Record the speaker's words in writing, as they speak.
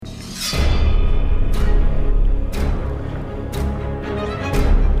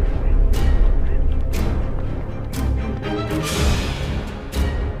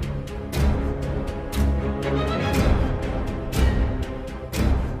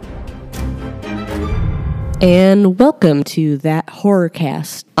And welcome to That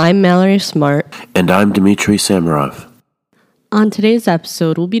Horrorcast. I'm Mallory Smart. And I'm Dmitry Samarov. On today's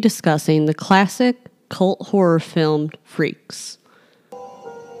episode, we'll be discussing the classic cult horror film Freaks.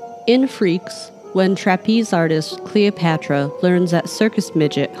 In Freaks, when trapeze artist Cleopatra learns that circus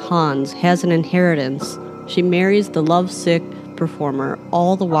midget Hans has an inheritance, she marries the lovesick performer,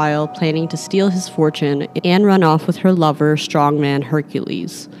 all the while planning to steal his fortune and run off with her lover, strongman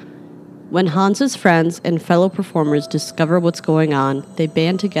Hercules. When Hans's friends and fellow performers discover what's going on, they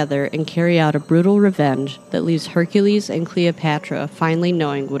band together and carry out a brutal revenge that leaves Hercules and Cleopatra finally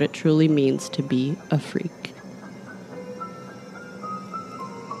knowing what it truly means to be a freak.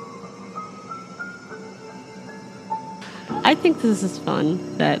 I think this is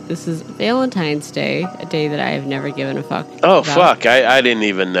fun, that this is Valentine's Day, a day that I have never given a fuck about. Fuck, I didn't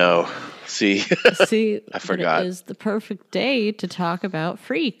even know. See, I forgot. It is the perfect day to talk about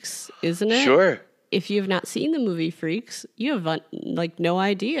Freaks, isn't it? Sure. If you have not seen the movie Freaks, you have no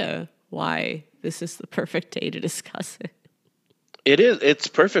idea why this is the perfect day to discuss it. It is. It's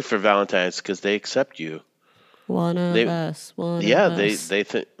perfect for Valentine's because they accept you. One of us.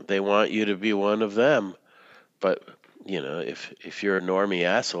 They want you to be one of them. But you know, if you're a normie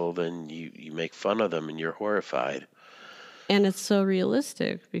asshole, then you make fun of them and you're horrified. And it's so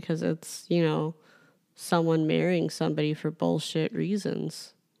realistic because it's, someone marrying somebody for bullshit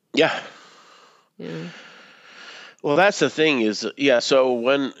reasons. Yeah. Yeah. Well, that's the thing is, so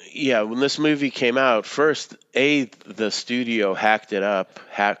when this movie came out, first, the studio hacked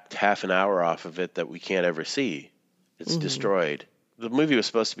half an hour off of it that we can't ever see. It's destroyed. The movie was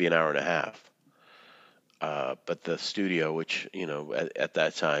supposed to be an hour and a half. But the studio, which, at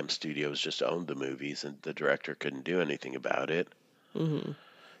that time, studios just owned the movies and the director couldn't do anything about it,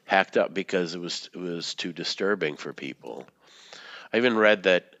 hacked up because it was too disturbing for people. I even read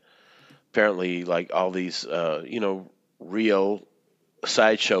that apparently, like, all these, real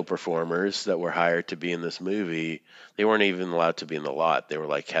sideshow performers that were hired to be in this movie, they weren't even allowed to be in the lot. They were,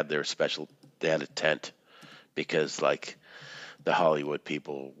 they had a tent because, like, the Hollywood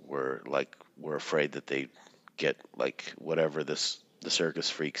people were afraid that they'd get, like, whatever the circus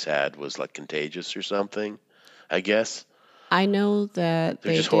freaks had was, like, contagious or something, I guess. I know that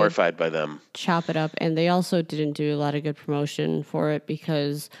they're just horrified by them. Chop it up, and they also didn't do a lot of good promotion for it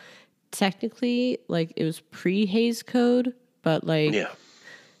because technically, like, it was pre-Hays Code, but, like,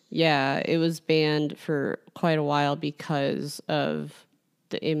 it was banned for quite a while because of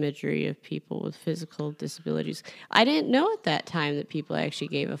the imagery of people with physical disabilities. I didn't know at that time that people actually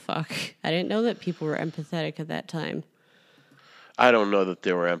gave a fuck. I didn't know that people were empathetic at that time. I don't know that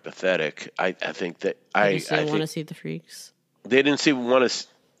they were empathetic. I think that they just didn't want to see the freaks. They didn't want to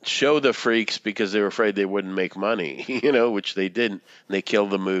show the freaks because they were afraid they wouldn't make money, which they didn't. And they killed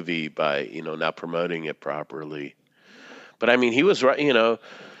the movie by, not promoting it properly. But I mean, he was right.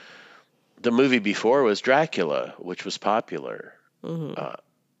 The movie before was Dracula, which was popular. And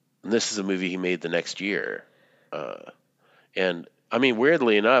this is a movie he made the next year. And I mean,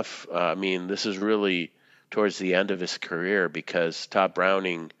 weirdly enough, this is really towards the end of his career because Todd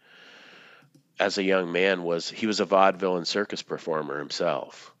Browning, as a young man, was a vaudeville and circus performer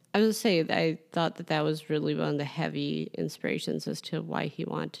himself. I was going to say, I thought that was really one of the heavy inspirations as to why he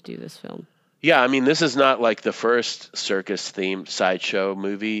wanted to do this film. Yeah, I mean, this is not like the first circus-themed sideshow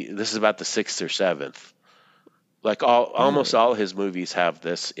movie. This is about the 6th or 7th. Like almost all his movies have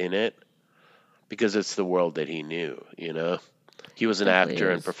this in it because it's the world that he knew, He was an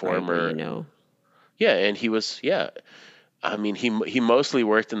actor and performer. Right, Yeah, and he was, I mean, he mostly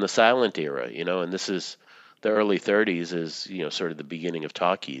worked in the silent era, and this is the early 30s is, sort of the beginning of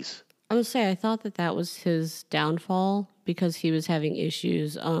talkies. I would say I thought that was his downfall because he was having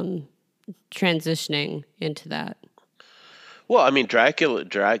issues transitioning into that. Well, I mean, Dracula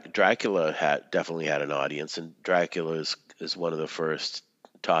definitely had an audience, and Dracula is one of the first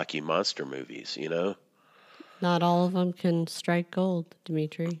talkie monster movies, Not all of them can strike gold,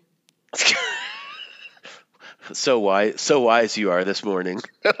 Dimitri. So wise you are this morning.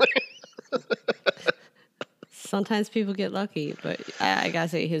 Sometimes people get lucky, but I gotta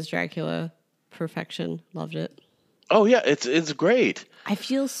say his Dracula, perfection. Loved it. Oh yeah, it's great. I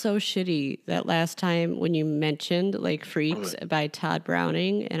feel so shitty that last time when you mentioned like Freaks by Todd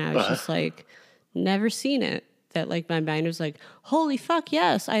Browning, and I was just like, never seen it. That like my mind was like, holy fuck,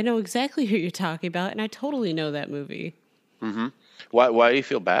 yes, I know exactly who you're talking about, and I totally know that movie. Mm-hmm. Why do you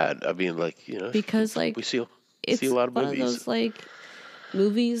feel bad? I mean, like, because like we see a lot of movies. It's one of those like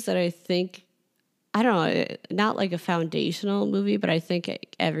movies that I think, I don't know, not like a foundational movie, but I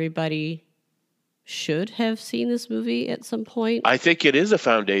think everybody should have seen this movie at some point. I think it is a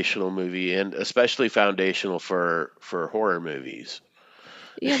foundational movie, and especially foundational for horror movies.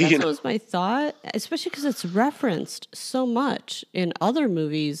 Yeah, You that's know? what was my thought, especially because it's referenced so much in other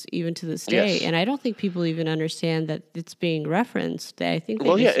movies, even to this day. Yes. And I don't think people even understand that it's being referenced. I think they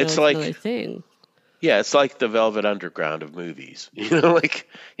Well, yeah, just know it's it's like another thing. yeah, it's like the Velvet Underground of movies. Like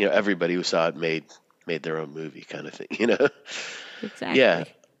everybody who saw it made their own movie kind of thing. Yeah,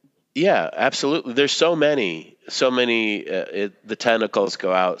 Exactly. yeah, absolutely. There's so many, the tentacles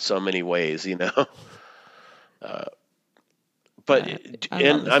go out so many ways. But I love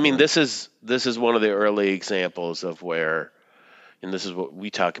and this I mean one. this is one of the early examples of where, and this is what we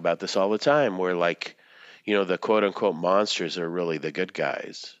talk about this all the time, where like the quote unquote monsters are really the good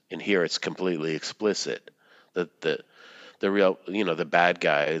guys, and here it's completely explicit that the real the bad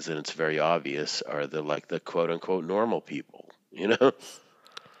guys, and it's very obvious, are the quote unquote normal people.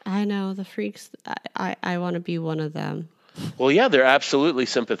 I know the freaks. I want to be one of them. Well, yeah, they're absolutely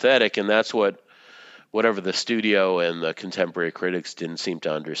sympathetic, and that's whatever the studio and the contemporary critics didn't seem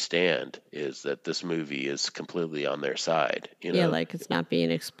to understand is that this movie is completely on their side. Yeah, like it's not being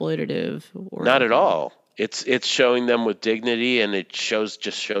exploitative or Not at anything. all. It's showing them with dignity, and it shows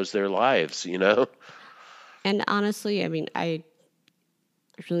their lives. And honestly, I mean, I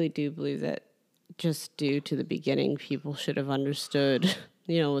really do believe that just due to the beginning, people should have understood,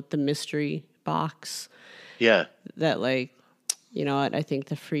 with the mystery box, Yeah, that, like, you know what, I think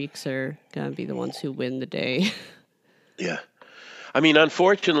the freaks are going to be the ones who win the day. yeah. I mean,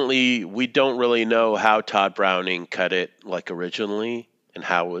 unfortunately, we don't really know how Todd Browning cut it like originally, and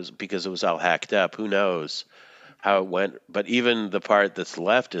how it was, because it was all hacked up. Who knows how it went? But even the part that's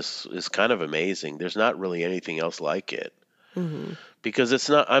left is kind of amazing. There's not really anything else like it, Hmm. because it's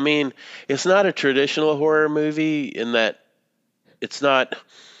not. I mean, it's not a traditional horror movie in that it's not.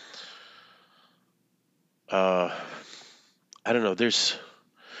 Uh, I don't know. There's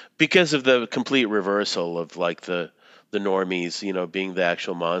because of the complete reversal of like the normies, being the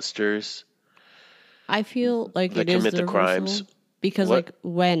actual monsters I feel like that it is commit the the crimes. reversal because, What? like,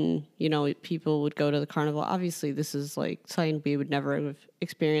 when, people would go to the carnival, obviously this is like something we would never have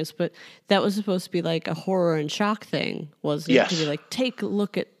experienced, but that was supposed to be like a horror and shock thing, wasn't it? To be Yes. like, take a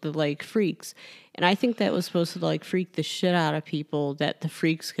look at the, like, freaks. And I think that was supposed to, like, freak the shit out of people, that the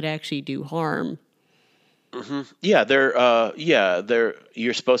freaks could actually do harm. Yeah, they're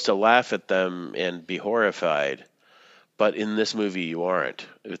you're supposed to laugh at them and be horrified, but in this movie you aren't.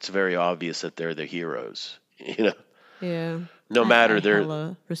 It's very obvious that they're the heroes. Yeah. No I matter they're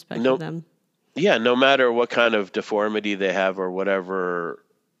hella respected no them. yeah, no matter what kind of deformity they have or whatever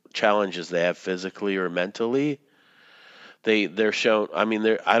challenges they have physically or mentally, they're shown. I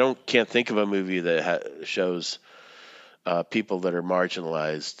mean, I don't can't think of a movie that shows people that are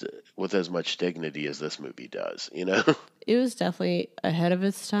marginalized with as much dignity as this movie does. It was definitely ahead of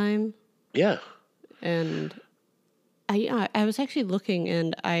its time. Yeah. And I was actually looking,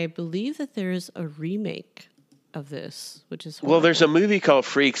 and I believe that there's a remake of this, which is Well, there's a horrible. movie called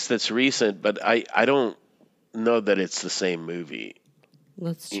Freaks that's recent, but I don't know that it's the same movie.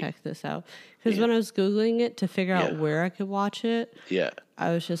 Let's Y- check this out. Because Yeah. when I was Googling it to figure out Yeah. where I could watch it, Yeah.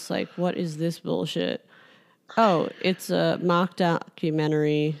 I was just like, what is this bullshit? Oh, it's a mock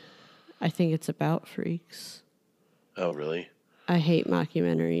documentary. I think it's about freaks. Oh, really? I hate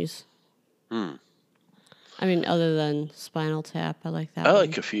mockumentaries. Hmm. I mean, other than Spinal Tap, I like that I one.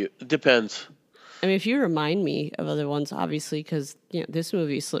 like a few. It depends. I mean, if you remind me of other ones, obviously, because this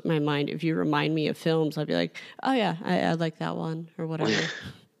movie slipped my mind. If you remind me of films, I'd be like, oh yeah, I like that one or whatever.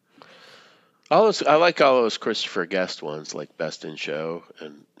 I like all those Christopher Guest ones, like Best in Show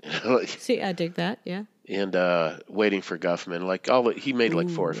and See, I dig that. Yeah. and Waiting for Guffman. Like he made like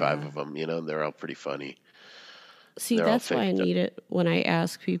four or Ooh, five yeah. of them. And they're all pretty funny. See, They're all that's why fake. I need it when I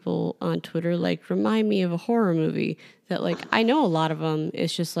ask people on Twitter, like, remind me of a horror movie that, like, I know a lot of them.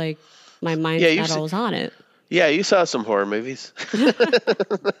 It's just like my Yeah, mind's not always on it. you saw some horror movies.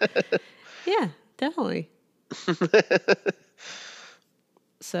 Yeah, definitely.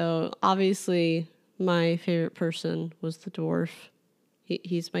 So obviously, my favorite person was the dwarf.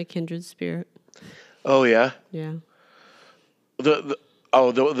 He's my kindred spirit. Oh yeah. Yeah. The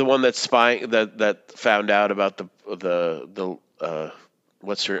one that's spying that found out about the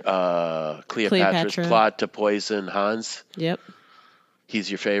what's her Cleopatra's Cleopatra. plot to poison Hans. Yep. He's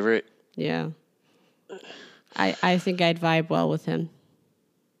your favorite? Yeah. I think I'd vibe well with him.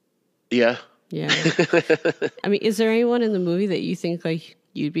 Yeah. Yeah. I mean, is there anyone in the movie that you think, like,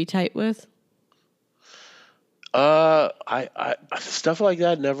 you'd be tight with? I stuff like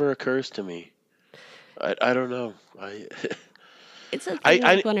that never occurs to me. I don't know. It's a I, thing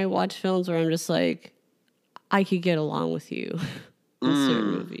I like when I watch films where I'm just like, I could get along with you in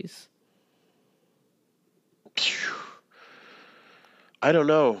certain movies. I don't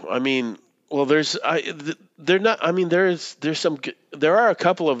know. I mean, well, they're not. I mean, there's some. There are a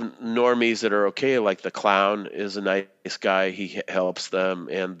couple of normies that are okay. Like the clown is a nice guy. He helps them,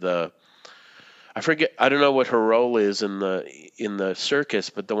 and I forget. I don't know what her role is in the circus,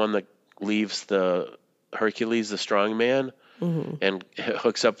 but the one that leaves the Hercules, the strong man, and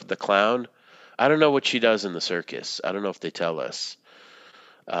hooks up with the clown. I don't know what she does in the circus. I don't know if they tell us.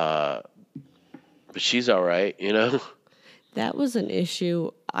 Uh, but she's all right, you know. That was an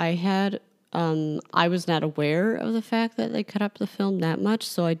issue I had. I was not aware of the fact that they cut up the film that much,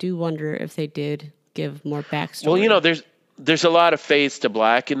 so I do wonder if they did give more backstory. Well, you know, there's a lot of fades to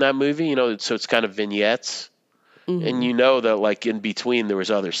black in that movie, you know, so it's kind of vignettes. And you know that like in between there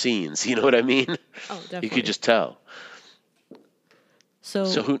was other scenes, you know what I mean? Oh, definitely. You could just tell. So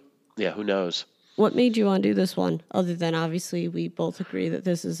who knows? what made you want to do this one? Other than obviously we both agree that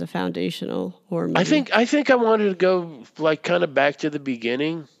this is a foundational horror movie. I think I wanted to go like kind of back to the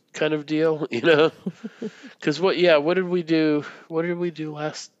beginning kind of deal, you know? Cuz what did we do? What did we do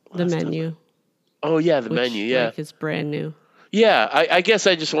last The Menu. time? Oh yeah, the Which, Menu, yeah. like, it's brand new. Yeah, I guess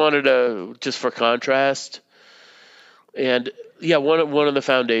I just wanted to just for contrast. And yeah, one of the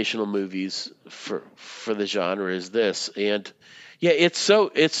foundational movies for the genre is this. And yeah, it's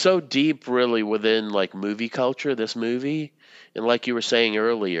so deep really within like movie culture, this movie. And like you were saying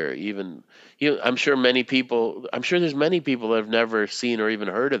earlier, even I'm sure there's many people that have never seen or even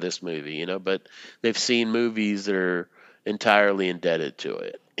heard of this movie, you know, but they've seen movies that are entirely indebted to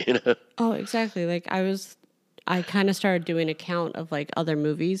it, you know. Oh, exactly. Like I kind of started doing a count of like other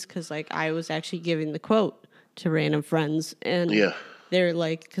movies because like I was actually giving the quote to random friends and Yeah. they're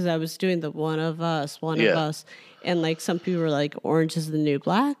like, because I was doing the one of us, and like some people were like, Orange is the New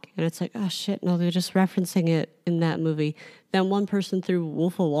Black, and it's like, oh shit, no, they're just referencing it in that movie. Then one person threw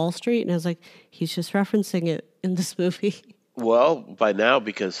Wolf of Wall Street, and I was like, he's just referencing it in this movie. Well, by now,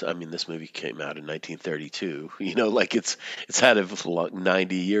 because I mean, this movie came out in 1932. You know, like it's had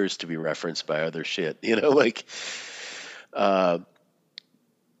 90 years to be referenced by other shit. You know, like,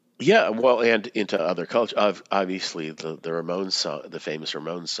 yeah. Well, and into other culture. Obviously, the Ramones song, the famous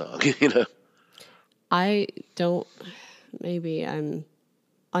Ramones song. You know, I don't. Maybe I'm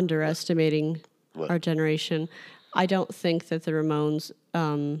underestimating our generation. I don't think that the Ramones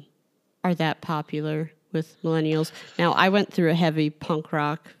are that popular with millennials. Now, I went through a heavy punk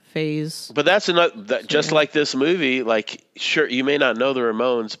rock phase. but that's another. Just like this movie, like sure, you may not know the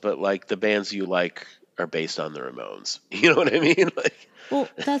Ramones, but like the bands you like are based on the Ramones. You know what I mean? Like, Well,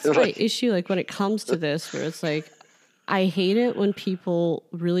 that's my issue. Like when it comes to this, where it's like, I hate it when people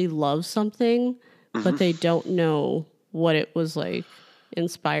really love something, but they don't know what it was like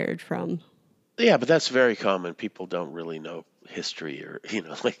inspired from. yeah, but that's very common. People don't really know history, or you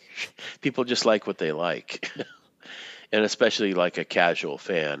know, like people just like what they like, and especially like a casual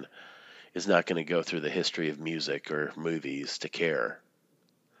fan is not going to go through the history of music or movies to care.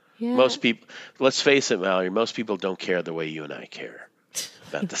 Yeah. Most people, let's face it, Mallory, most people don't care the way you and I care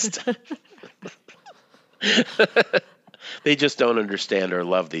about this stuff. They just don't understand or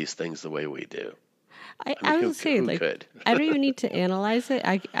love these things the way we do. I was saying, like, could? I don't even need to analyze it.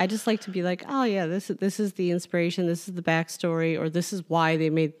 I just like to be like, oh yeah, this is the inspiration, this is the backstory, or this is why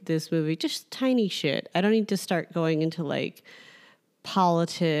they made this movie. Just tiny shit. I don't need to start going into like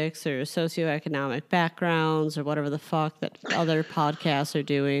politics or socioeconomic backgrounds or whatever the fuck that other podcasts are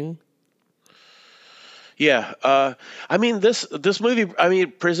doing. Yeah, I mean this movie. I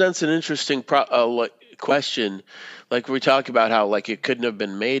mean, presents an interesting question. Like we talk about how like it couldn't have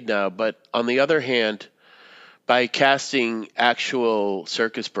been made now, but on the other hand, by casting actual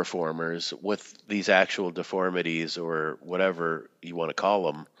circus performers with these actual deformities or whatever you want to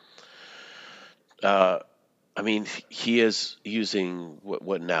call them, I mean he is using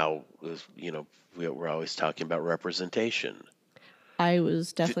what now is, you know, we're always talking about representation. I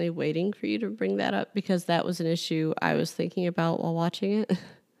was definitely waiting for you to bring that up because that was an issue I was thinking about while watching it.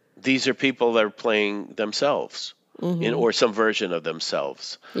 These are people that are playing themselves or some version of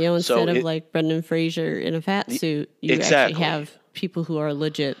themselves. You know, instead of like Brendan Fraser in a fat suit, you actually have people who are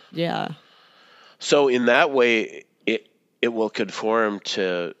legit. Yeah. So in that way, it will conform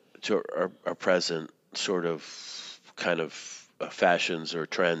to our present sort of kind of fashions or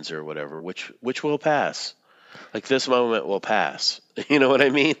trends or whatever, which will pass. Like this moment will pass. You know what I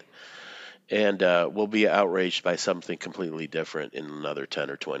mean? And we'll be outraged by something completely different in another 10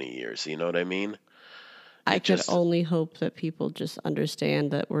 or 20 years. You know what I mean? I It could just only hope that people just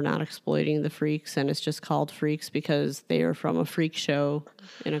understand that we're not exploiting the freaks and it's just called freaks because they are from a freak show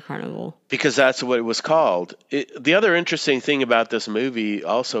in a carnival. because that's what it was called. The other interesting thing about this movie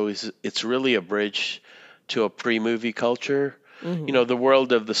also is it's really a bridge to a pre-movie culture. You Hmm. know, the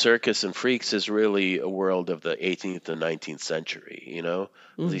world of the circus and freaks is really a world of the 18th and 19th century. You know,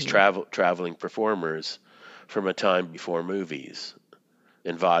 these Hmm. traveling performers from a time before movies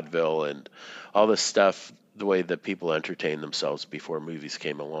and vaudeville and all this stuff. The way that people entertained themselves before movies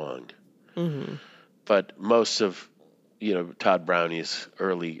came along. Hmm. But most of Todd Brownie's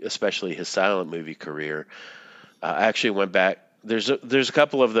early, especially his silent movie career, I actually went back. There's a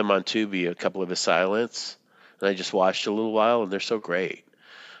couple of them on Tubi, a couple of his silents, and I just watched a little while, and they're so great.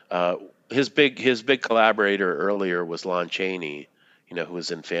 Uh, his big collaborator earlier was Lon Chaney, who was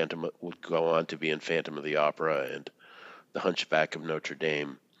in Phantom, would go on to be in Phantom of the Opera and The Hunchback of Notre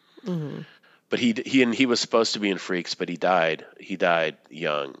Dame. Hmm. But he was supposed to be in Freaks, but he died. He died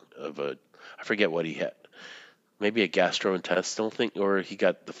young of I forget what he had, maybe a gastrointestinal thing, or he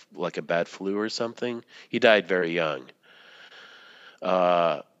got like a bad flu or something. He died very young.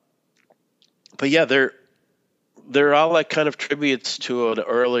 Uh, but yeah, they're all like kind of tributes to an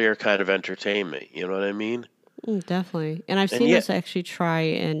earlier kind of entertainment. You know what I mean? Definitely. And I've And seen yet, us actually try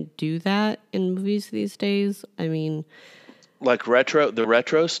and do that in movies these days. I mean, like the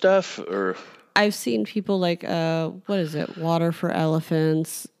retro stuff, or I've seen people like what is it, Water for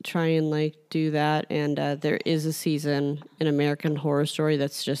Elephants, try and like do that, and there is a season in American Horror Story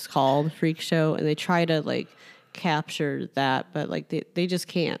that's just called Freak Show, and they try to like capture that, but like they just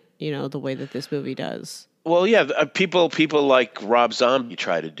can't, the way that this movie does. well, yeah, people like Rob Zombie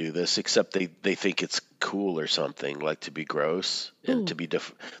try to do this, except they think it's cool or something, like to be gross and Ooh. to be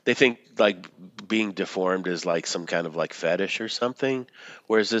they think like being deformed is like some kind of like fetish or something.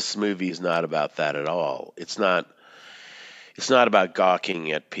 Whereas this movie is not about that at all. It's not about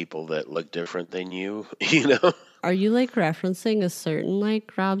gawking at people that look different than you, you know. Are you like referencing a certain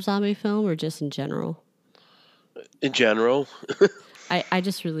like Rob Zombie film or just in general? In general. I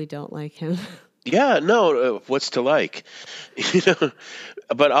just really don't like him. Yeah, no, what's to like? You know,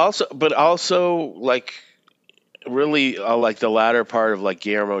 but also like really like the latter part of like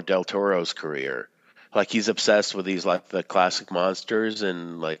Guillermo del Toro's career. Like he's obsessed with these like the classic monsters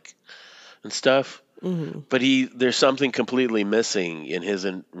and like and stuff. Hmm. But there's something completely missing in his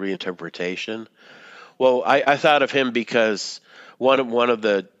reinterpretation. Well, I thought of him because one of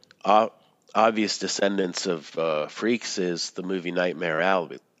the o- obvious descendants of Freaks is the movie Nightmare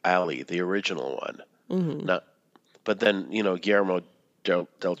Alley, the original one. Hmm. Not, but then Guillermo del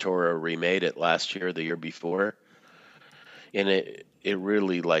Toro remade it last year, the year before, and it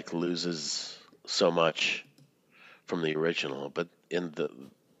really like loses so much from the original. But in the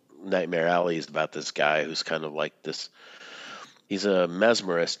Nightmare Alley is about this guy who's kind of like this. He's a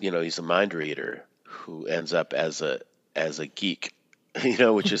mesmerist, he's a mind reader who ends up as a geek,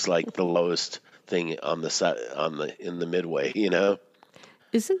 which is like the lowest thing on the side in the midway.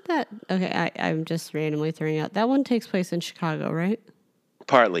 Isn't that okay? I'm just randomly throwing out that one takes place in Chicago, right?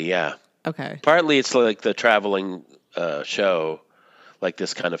 Partly, yeah. Okay. Partly it's like the traveling show, like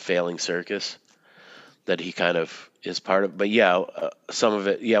this kind of failing circus that he kind of is part of. But yeah, some of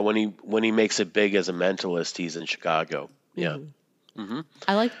it, yeah. When he makes it big as a mentalist, he's in Chicago. Yeah. Hmm. Hmm.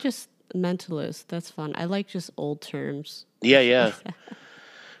 I like just mentalist. That's fun. I like just old terms. Yeah, yeah.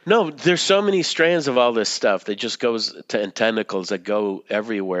 No, there's so many strands of all this stuff that just goes to and tentacles that go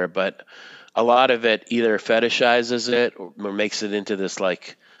everywhere, but a lot of it either fetishizes it or makes it into this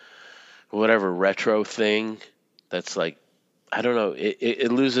like whatever retro thing that's like I don't know,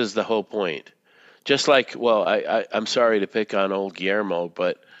 it loses the whole point. Just like, well, I'm sorry to pick on old Guillermo,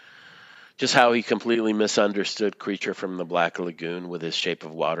 but just how he completely misunderstood Creature from the Black Lagoon with his Shape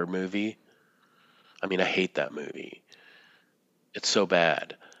of Water movie. I mean, I hate that movie. It's so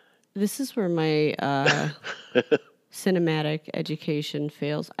bad. This is where my cinematic education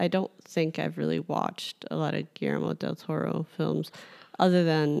fails. I don't think I've really watched a lot of Guillermo del Toro films, other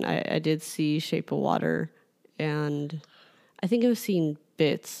than I did see Shape of Water, and I think I've seen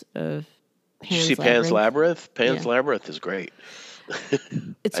bits of Did you see Pan's Pan's Labyrinth. Labyrinth? Pan's Yeah. Labyrinth is great.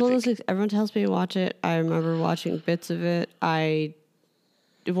 It's I one of those think. things everyone tells me to watch it. I remember watching bits of it.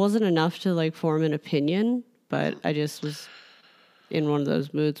 It wasn't enough to like form an opinion, but I just was in one of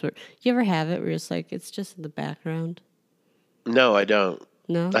those moods where you ever have it where it's like it's just in the background. No, I don't.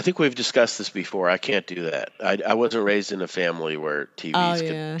 No? I think we've discussed this before. I can't do that. I wasn't raised in a family where Oh TVs could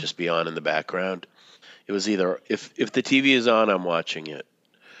yeah. just be on in the background. It was either if the TV is on, I'm watching it.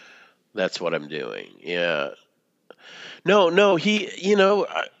 That's what I'm doing. Yeah. No, no.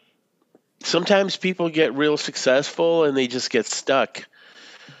 Sometimes people get real successful and they just get stuck.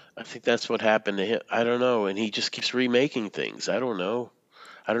 I think that's what happened to him. I don't know, and he just keeps remaking things. I don't know.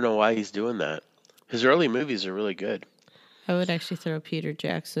 I don't know why he's doing that. His early movies are really good. I would actually throw Peter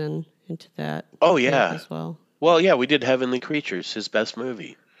Jackson into that Oh camp yeah. as well. Well, yeah, we did Heavenly Creatures, his best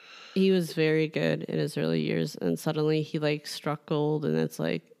movie. He was very good in his early years, and suddenly he like struck gold, and it's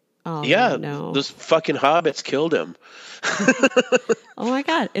like, oh Yeah, no. those fucking hobbits killed him. Oh my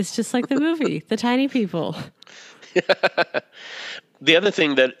god, it's just like the movie, The Tiny People.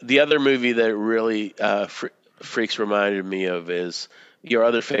 The other movie that really Freaks reminded me of is your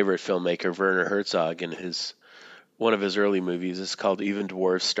other favorite filmmaker, Werner Herzog, and one of his early movies is called Even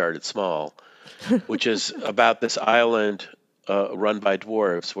Dwarves Started Small, which is about this island run by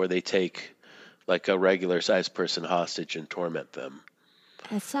dwarves where they take like a regular sized person hostage and torment them.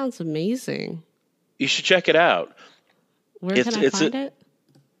 That sounds amazing. You should check it out. Where can I find it?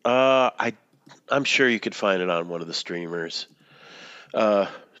 I'm sure you could find it on one of the streamers.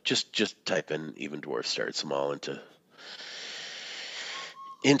 Just type in Even Dwarves Start Small into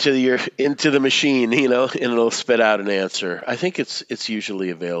the machine, and it'll spit out an answer. I think it's usually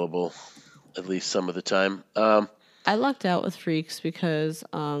available, at least some of the time. I lucked out with Freaks because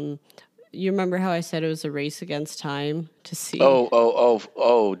you remember how I said it was a race against time to see?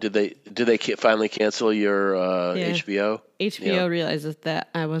 Oh! Did they finally cancel your HBO? HBO realizes that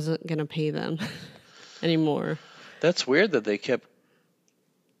I wasn't gonna pay them anymore. That's weird that they kept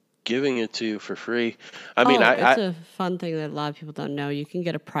giving it to you for free. I mean, it's a fun thing that a lot of people don't know. You can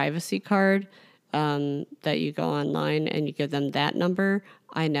get a privacy card that you go online and you give them that number.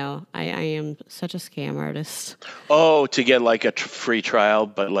 I know. I am such a scam artist. Oh, to get like a free trial,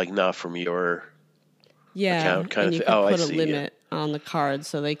 but like not from your account kind and of you thing. can put a limit on the card,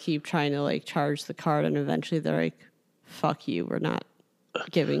 so they keep trying to like charge the card, and eventually they're like, "Fuck you, we're not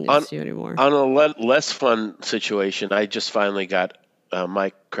giving this to you anymore." On a less fun situation, I just finally got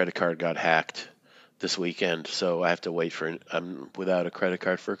my credit card got hacked this weekend, so I have to wait I'm without a credit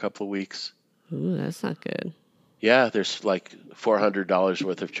card for a couple of weeks. Ooh, that's not good. Yeah, there's like $400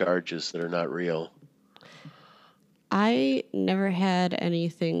 worth of charges that are not real. I never had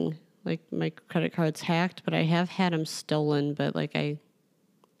anything like my credit cards hacked, but I have had them stolen. But like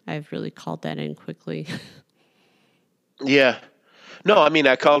I've really called that in quickly. Yeah, no, I mean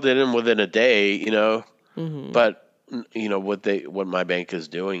I called it in within a day, Mm-hmm. but what my bank is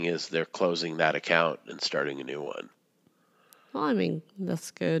doing is they're closing that account and starting a new one. Well, I mean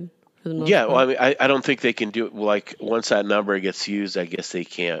that's good for the most Yeah, part. well, I mean I don't think they can do it. Like once that number gets used, I guess they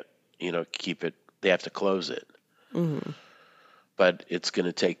can't keep it. They have to close it. Mm-hmm. But it's going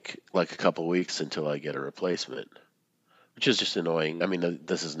to take like a couple weeks until I get a replacement, which is just annoying. I mean,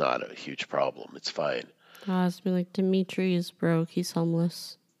 this is not a huge problem. It's fine. It's been like Dimitri is broke. He's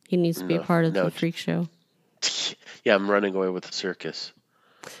homeless. He needs to be a part of the freak show. Yeah, I'm running away with the circus.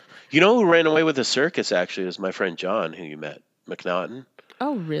 You know who ran away with the circus actually is my friend John, who you met, McNaughton.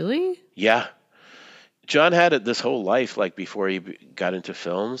 Oh, really? Yeah. John had it this whole life, like before he got into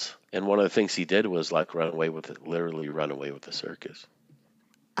films. And one of the things he did was like literally run away with the circus.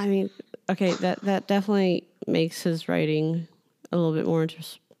 I mean, okay, that definitely makes his writing a little bit more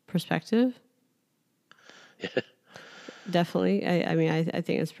perspective. Definitely. I mean, I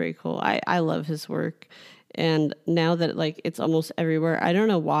think it's pretty cool. I love his work. And now that like it's almost everywhere, I don't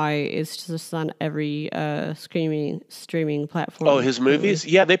know why it's just on every streaming platform. Oh, his movies?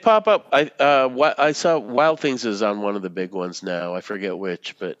 Yeah, they pop up. I saw Wild Things is on one of the big ones now. I forget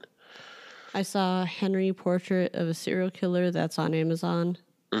which, but I saw Henry Portrait of a Serial Killer. That's on Amazon.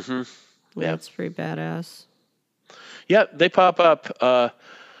 Mm-hmm. Yeah, that's pretty badass. Yeah, they pop up.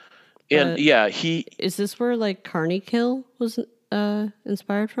 And is this where like Carney Kill was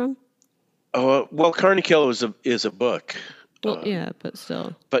inspired from? Oh well, Carney Kill is a book. Well, yeah, but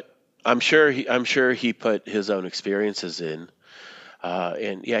still. But I'm sure he put his own experiences in,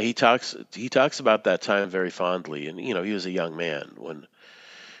 and yeah, he talks about that time very fondly. And he was a young man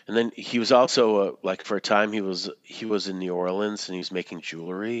and then he was also like for a time he was in New Orleans and he was making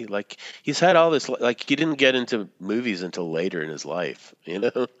jewelry. Like he's had all this. Like he didn't get into movies until later in his life.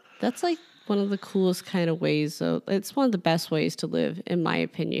 That's like one of the coolest kind of ways. So it's one of the best ways to live, in my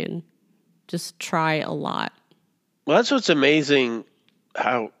opinion. Just try a lot. Well, that's what's amazing.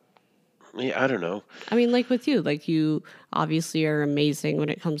 How, I don't know. I mean, like with you, like you obviously are amazing when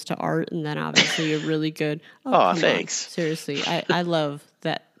it comes to art, and then obviously you're really good. Oh, thanks. Seriously, I love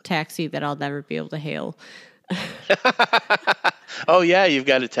that taxi that I'll never be able to hail. Oh yeah, you've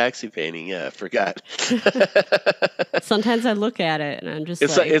got a taxi painting. Yeah, I forgot. Sometimes I look at it and I'm just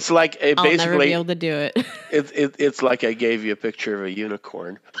It's like, like I'll never be basically able to do it. it's like I gave you a picture of a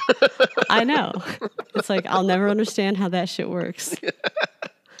unicorn. I know. It's like, I'll never understand how that shit works.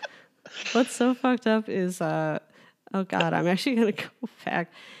 What's so fucked up is, oh God, I'm actually going to go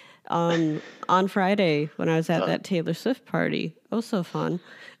back. On Friday, when I was at that Taylor Swift party, oh, so fun.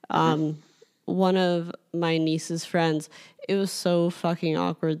 One of my niece's friends, it was so fucking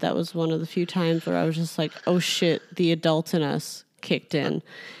awkward. That was one of the few times where I was just like, oh shit, the adult in us kicked in.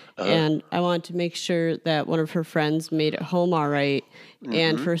 And I wanted to make sure that one of her friends made it home all right.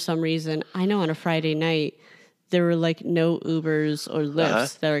 And for some reason, I know on a Friday night, there were like no Ubers or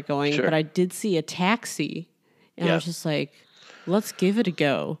Lyfts that were going, Sure. but I did see a taxi. And I Yeah. was just like, let's give it a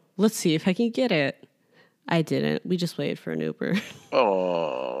go. Let's see if I can get it. I didn't. We just waited for an Uber.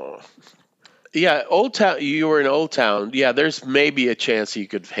 Oh. Yeah, Old Town. You were in Old Town. Yeah, there's maybe a chance you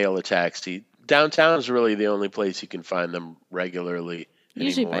could hail a taxi. Downtown is really the only place you can find them regularly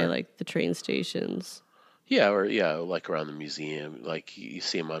Usually by anymore. like the train stations. Yeah, or yeah, like around the museum, like you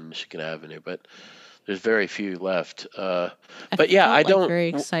see them on Michigan Avenue, but there's very few left. But yeah, Felt I like don't. very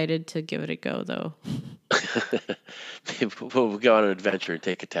excited to give it a go though. We'll go on an adventure and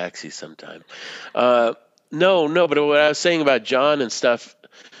take a taxi sometime. No, but what I was saying about John and stuff,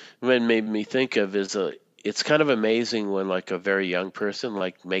 what made me think of is it's kind of amazing when like a very young person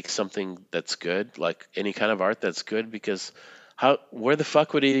like makes something that's good, like any kind of art that's good, because where the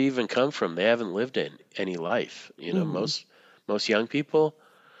fuck would it even come from? They haven't lived in any life, most young people.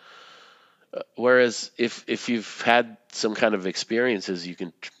 Whereas if you've had some kind of experiences, you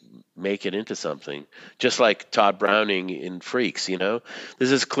can make it into something. Just like Todd Browning in Freaks,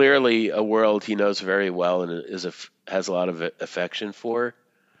 this is clearly a world he knows very well and has a lot of affection for.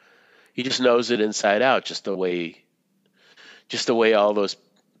 He just knows it inside out, just the way all those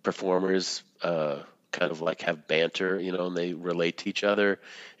performers kind of like have banter, and they relate to each other,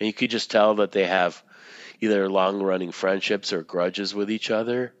 and you could just tell that they have either long running friendships or grudges with each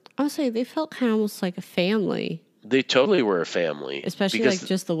other. I would say they felt kind of almost like a family, They totally were a family, especially because like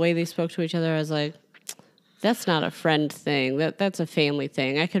just the way they spoke to each other. I was like, that's not a friend thing. That's a family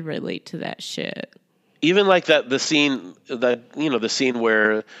thing. I could relate to that shit. even like the scene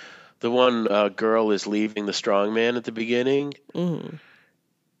where the one girl is leaving the strongman at the beginning,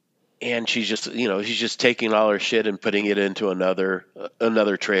 and she's just taking all her shit and putting it into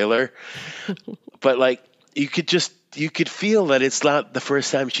another trailer. But like you could feel that it's not the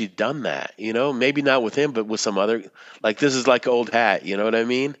first time she'd done that, maybe not with him, but with some other, like, this is like old hat, you know what I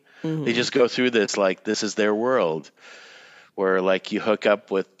mean? They just go through this, like, this is their world, where like you hook up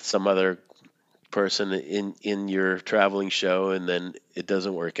with some other person in your traveling show, and then it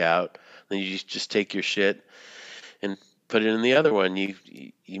doesn't work out. Then you just take your shit and put it in the other one. You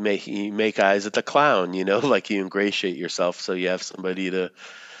make eyes at the clown, like you ingratiate yourself so you have somebody to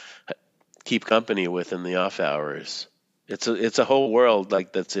keep company with in the off hours. It's a whole world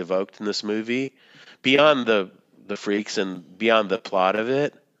like that's evoked in this movie, beyond the freaks and beyond the plot of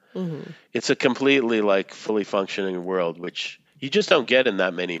it. It's a completely like fully functioning world, which you just don't get in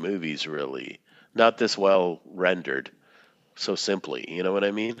that many movies, really. Not this well rendered so simply. You know what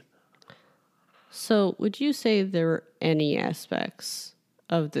I mean? So, would you say there were any aspects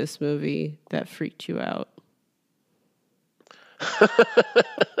of this movie that freaked you out?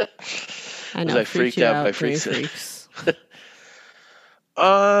 I know, Was I freaked freaked you out by during freaks? Freaks.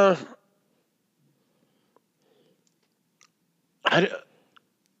 Uh, I,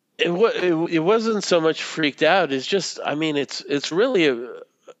 it wasn't so much freaked out. It's just, I mean, it's really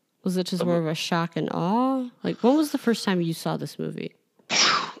Was it just more of a shock and awe? Like, when was the first time you saw this movie?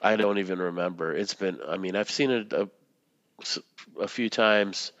 I don't even remember. It's been, I mean, I've seen it a few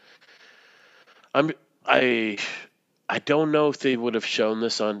times. I I don't know if they would have shown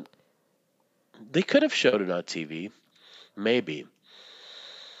this on. They could have showed it on TV, maybe.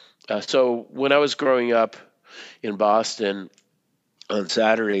 So when I was growing up in Boston, on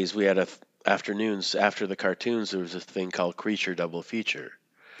Saturdays we had afternoons after the cartoons. There was a thing called Creature Double Feature,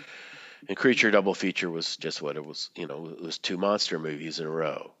 and Creature Double Feature was just what it was. It was two monster movies in a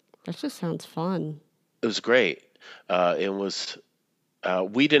row. That just sounds fun. It was great. It was.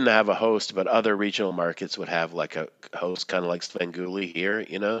 We didn't have a host, but other regional markets would have like a host, kind of like Svengoolie here.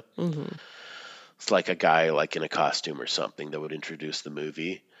 It's like a guy like in a costume or something that would introduce the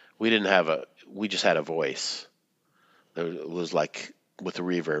movie. We didn't have we just had a voice. It was like with a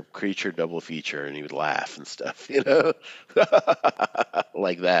reverb, Creature Double Feature, and he would laugh and stuff,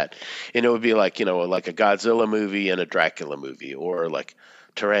 like that. And it would be like, like a Godzilla movie and a Dracula movie, or like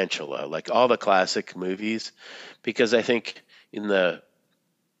Tarantula, like all the classic movies, because I think, in the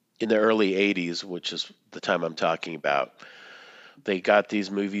early '80s, which is the time I'm talking about. They got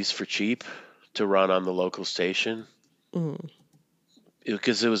these movies for cheap to run on the local station Mm.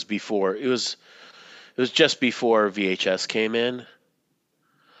 because it was just before VHS came in,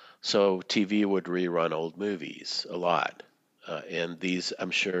 so TV would rerun old movies a lot. And these,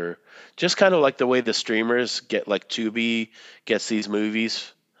 I'm sure, just kind of like the way the streamers get, like Tubi gets these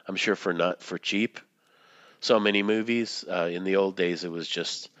movies, I'm sure for cheap. So many movies. In the old days, it was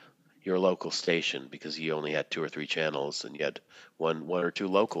just your local station because you only had two or three channels and you had one or two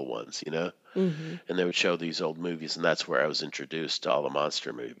local ones, Hmm. and they would show these old movies, and that's where I was introduced to all the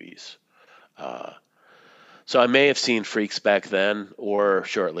monster movies. Uh, so I may have seen Freaks back then or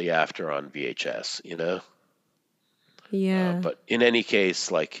shortly after on VHS. Yeah. But in any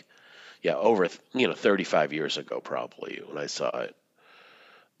case, like, yeah, over 35 years ago probably when I saw it.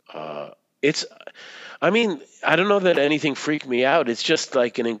 Uh, it's, I mean, I don't know that anything freaked me out. It's just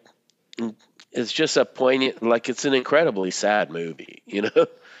like it's just a poignant, like it's an incredibly sad movie.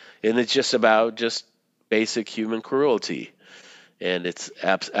 And it's just about just basic human cruelty, and it's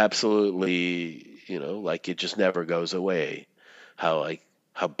absolutely, like it just never goes away.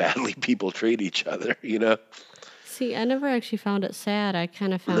 How badly people treat each other. See, I never actually found it sad. I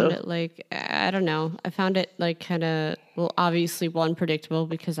kind of found No, it like, I don't know. I found it like kind of, well, obviously one, predictable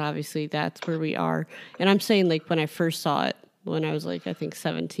because obviously that's where we are. And I'm saying like when I first saw it, when I was like, I think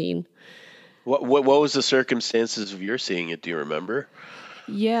 17. what was the circumstances of your seeing it? Do you remember?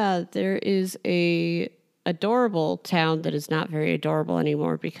 Yeah, there is a adorable town that is not very adorable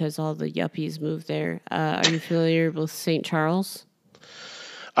anymore because all the yuppies moved there. Are you familiar with St. Charles?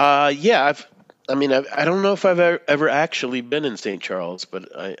 Yeah, I don't know if I've ever actually been in St. Charles, but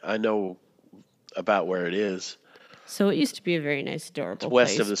I know about where it is. So it used to be a very nice, It's adorable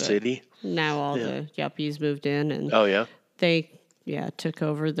west of place, the but city. now all Yeah. the yuppies moved in and Oh yeah. they, yeah, took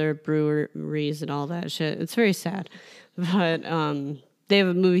over their breweries and all that shit. It's very sad. But they have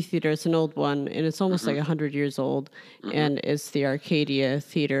a movie theater. It's an old one, and it's almost Hmm. like 100 years old. Hmm. And it's the Arcadia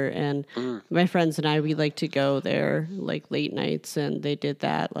Theater. And Mm. my friends and I, we like to go there like late nights, and they did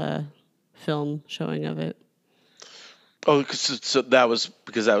that film showing of it. Oh, so that was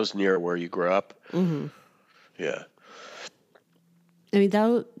because that was near where you grew up. Hmm. Yeah. I mean,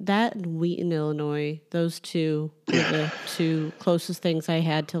 that and Wheaton, Illinois, those two were the two closest things I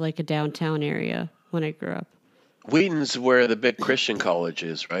had to like a downtown area when I grew up. Wheaton's where the big Christian college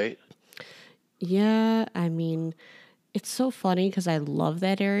is, right? Yeah, I mean, it's so funny because I love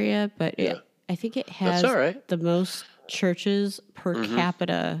that area, but Yeah. I think it That's all has right. the most churches per Hmm.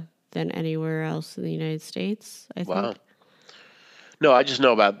 capita than anywhere else in the United States, I Wow. think. No, I just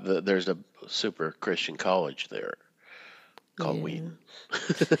know about there's a super Christian college there called Yeah. Wheaton.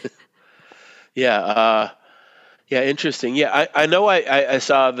 Yeah. Yeah. Interesting. Yeah. I know I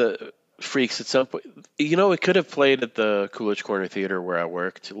saw the Freaks at some point. It could have played at the Coolidge Corner Theater where I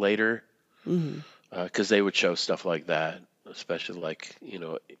worked later, Hmm. because they would show stuff like that, especially like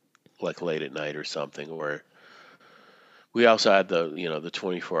late at night or something. Or we also had the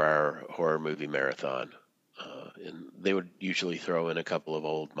 24-hour horror movie marathon, and they would usually throw in a couple of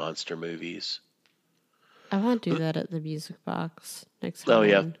old monster movies. I want to do that at the Music Box next Oh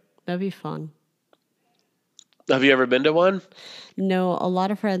yeah. Halloween. That'd be fun. Have you ever been to one? No, a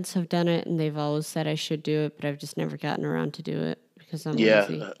lot of friends have done it and they've always said I should do it, but I've just never gotten around to do it because I'm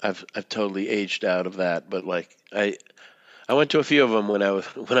lazy. Yeah, I've totally aged out of that, but like I went to a few of them when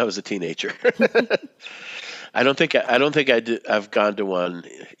I was a teenager. I've gone to one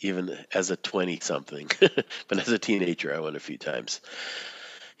even as a 20 something, but as a teenager I went a few times.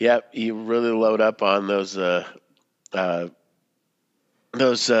 Yeah, you really load up on uh,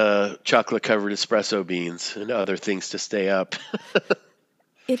 those chocolate covered espresso beans and other things to stay up.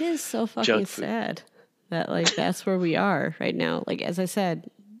 It is so fucking Junk food. sad that like that's where we are right now. Like as I said,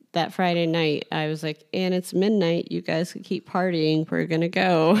 that Friday night, I was like, and it's midnight. You guys can keep partying. We're gonna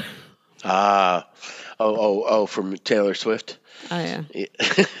go. Ah, oh, from Taylor Swift. Oh yeah,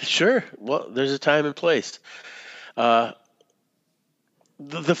 Yeah. Sure. Well, there's a time and place. Uh,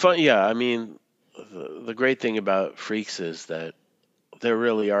 the fun, yeah. I mean, the great thing about Freaks is that there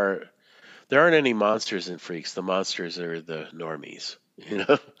aren't any monsters in Freaks. The monsters are the normies. You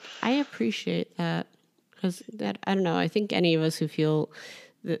know. I appreciate that because that I don't know. I think any of us who feel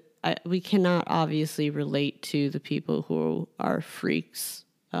that we cannot obviously relate to the people who are freaks.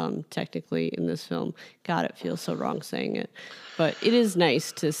 Technically, in this film, God, it feels so wrong saying it, but it is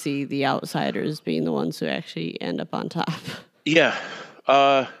nice to see the outsiders being the ones who actually end up on top. Yeah.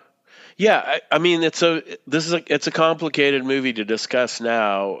 Yeah. I mean, it's a complicated movie to discuss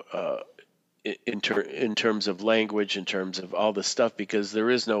now. in terms of language, in terms of all this stuff, because there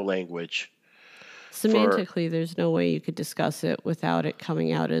is no language for Semantically, there's no way you could discuss it without it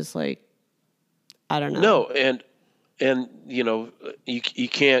coming out as like, I don't know. no, and you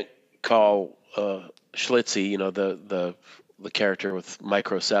can't call Schlitzie, the character with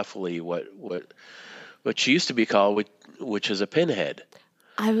microcephaly, what she used to be called, which is a pinhead.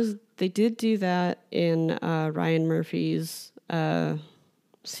 They did do that in Ryan Murphy's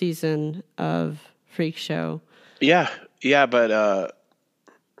season of Freak Show. Yeah, but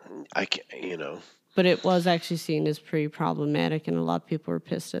I can't. But it was actually seen as pretty problematic, and a lot of people were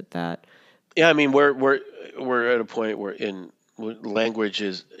pissed at that. Yeah, I mean we're at a point where language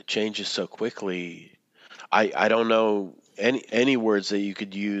changes so quickly. I don't know any words that you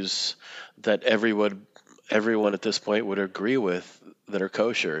could use that everyone at this point would agree with that are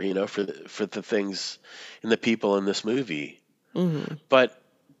kosher, for the things and the people in this movie. Mm-hmm. But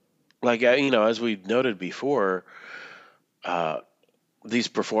like as we noted before, the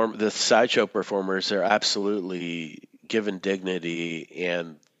sideshow performers are absolutely given dignity,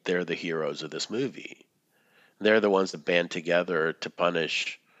 and they're the heroes of this movie. They're the ones that band together to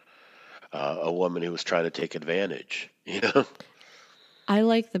punish a woman who was trying to take advantage. I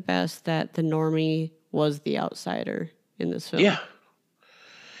like the best that the normie was the outsider in this film. Yeah,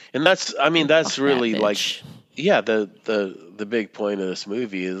 and that's really that like, bitch. yeah, the big point of this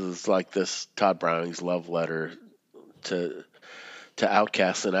movie is like this Todd Browning's love letter to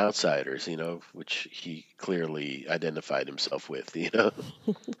outcasts and outsiders, which he clearly identified himself with.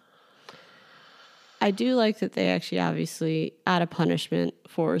 I do like that they actually, obviously, out of punishment,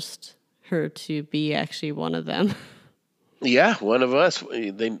 forced her to be actually one of them. Yeah, one of us.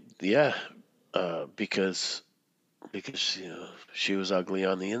 Because she was ugly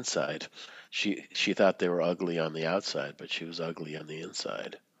on the inside. She thought they were ugly on the outside, but she was ugly on the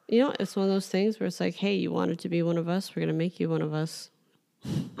inside. It's one of those things where it's like, hey, you wanted to be one of us, we're gonna make you one of us.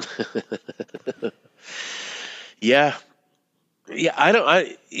 Yeah.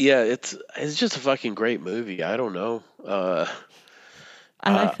 It's just a fucking great movie. I don't know. I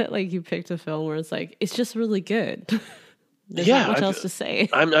like that, like, you picked a film where it's like, it's just really good. There's Yeah, not much else to say.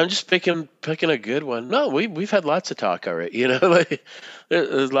 I'm just picking a good one. No, we've had lots to talk already. Like,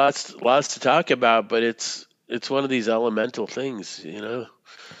 there's lots to talk about, but it's one of these elemental things.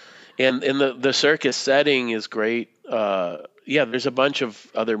 And the circus setting is great. There's a bunch of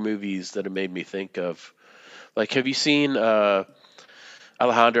other movies that have made me think of. Like, have you seen Alejandro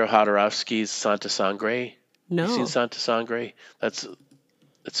Jodorowsky's Santa Sangre? No. You seen Santa Sangre? It's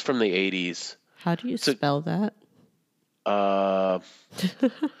from the 80s. How do you spell that? Santa,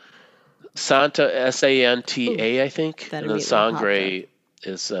 Santa, I think, That and then immediately Sangre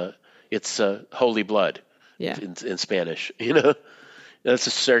is it's holy blood. Yeah. in Spanish. That's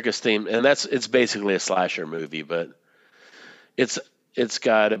a circus theme, and it's basically a slasher movie, but it's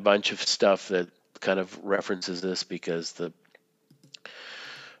got a bunch of stuff that kind of references this, because the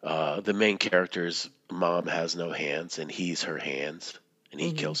main character's mom has no hands, and he's her hands, and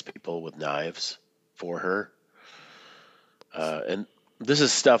he kills people with knives for her. And this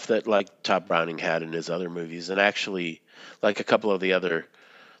is stuff that, like, Todd Browning had in his other movies, and actually, like a couple of the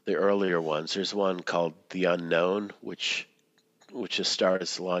earlier ones. There's one called The Unknown, which just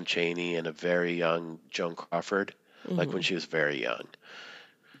stars Lon Chaney and a very young Joan Crawford, like when she was very young.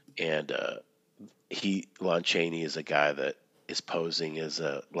 And Lon Chaney is a guy that is posing as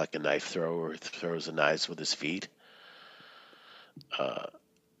a knife thrower, throws the knives with his feet.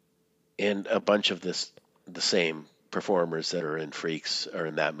 And a bunch of the same performers that are in Freaks are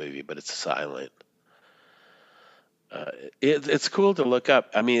in that movie, but it's silent. It's cool to look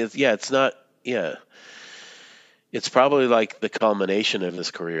up. I mean, it's probably like the culmination of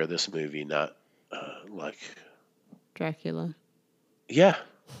his career, this movie, not like Dracula. Yeah,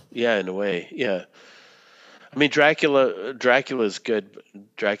 in a way, yeah. I mean, Dracula's good,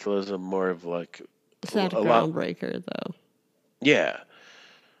 but Dracula's a more of like It's not a groundbreaker, though. Yeah,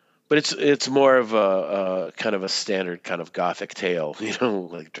 but it's more of a kind of a standard kind of gothic tale,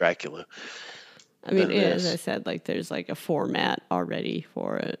 like Dracula. I mean, as I said, like, there's like a format already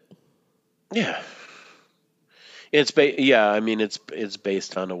for it. Yeah. It's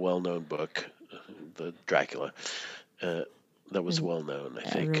based on a well-known book, the Dracula, that was well-known, I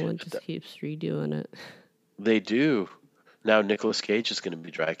think. Everyone just keeps redoing it. They do. Now Nicolas Cage is going to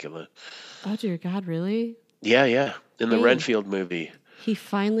be Dracula. Oh, dear God, really? Yeah. In the Renfield movie. He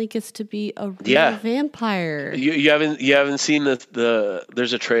finally gets to be a real vampire. You haven't seen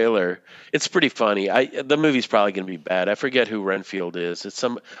there's a trailer. It's pretty funny. The movie's probably going to be bad. I forget who Renfield is. It's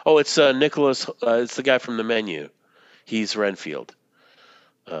Nicholas. It's the guy from The Menu. He's Renfield.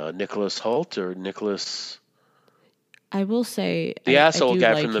 Nicholas Holt or Nicholas, I will say the I asshole do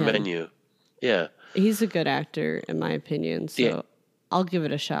guy like from the him. menu. Yeah, He's a good actor in my opinion, yeah, so I'll give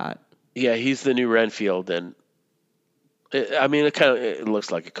it a shot. yeah. He's the new Renfield, and I mean, it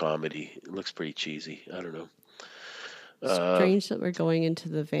looks like a comedy. It looks pretty cheesy. I don't know. Uh, Strange that we're going into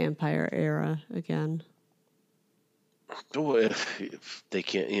the vampire era again. oh, if they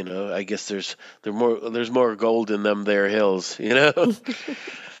can't, I guess there's more gold in them there hills,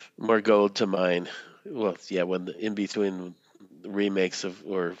 more gold to mine. Well, yeah, in between remakes of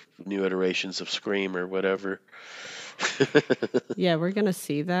or new iterations of Scream or whatever. Yeah, we're gonna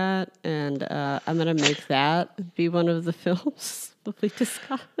see that, and I'm gonna make that be one of the films that we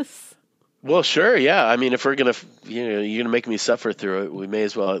discuss. Well, sure, yeah. I mean, if we're gonna, you're gonna make me suffer through it, we may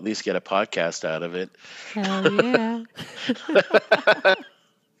as well at least get a podcast out of it. Hell yeah.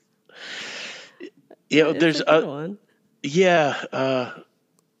 It's There's a good one. yeah.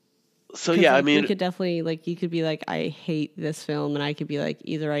 So Because yeah, I like we mean, could definitely like you could be like I hate this film, and I could be like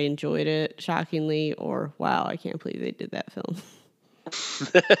either I enjoyed it shockingly or wow I can't believe they did that film.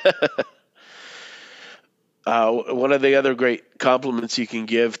 one of the other great compliments you can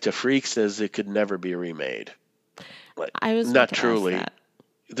give to Freaks is it could never be remade. Like, I was about not to ask truly. that.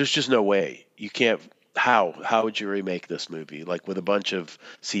 There's just no way. You can't. How would you remake this movie? Like with a bunch of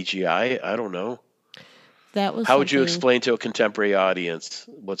CGI? I don't know. That was How would you something. explain to a contemporary audience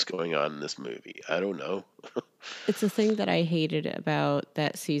what's going on in this movie? I don't know. It's a thing that I hated about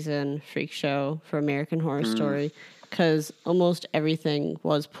that season Freak Show for American Horror Mm, Story because almost everything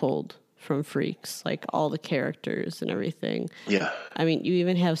was pulled from Freaks, like all the characters and everything. yeah. I mean, you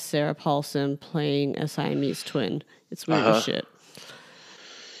even have Sarah Paulson playing a Siamese twin. It's Uh weird as huh. shit.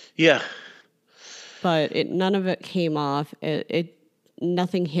 Yeah. But none of it came off.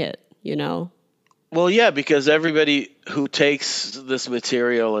 Nothing hit, you know? Well, yeah, because everybody who takes this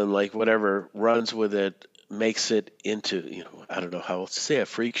material and like whatever runs with it makes it into, I don't know how else to say a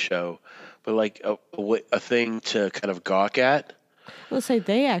freak show, but like a thing to kind of gawk at. Let's say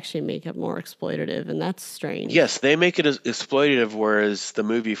they actually make it more exploitative, and that's strange. Yes, they make it as exploitative, whereas the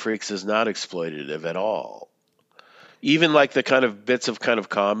movie Freaks is not exploitative at all. Even like the kind of bits of kind of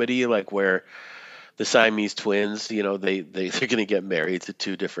comedy, like where the Siamese twins, they're going to get married to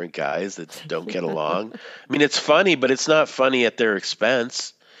two different guys that don't get along. I mean, it's funny, but it's not funny at their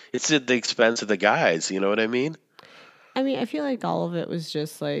expense. It's at the expense of the guys. You know what I mean? I mean, I feel like all of it was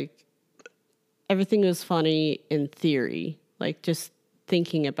just like everything was funny in theory, like just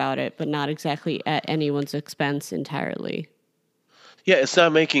thinking about it, but not exactly at anyone's expense entirely. Yeah, it's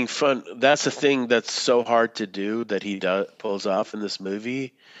not making fun. That's the thing that's so hard to do that pulls off in this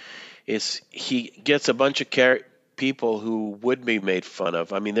movie. Is he gets a bunch of people who would be made fun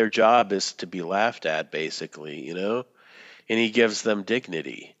of. I mean, their job is to be laughed at, basically. And he gives them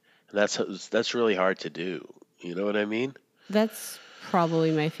dignity, and that's really hard to do. You know what I mean? That's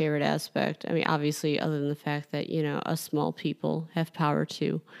probably my favorite aspect. I mean, obviously, other than the fact that, us small people have power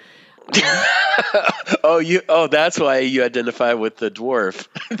too. That's why you identify with the dwarf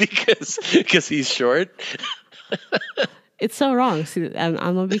because he's short. It's so wrong. See, I'm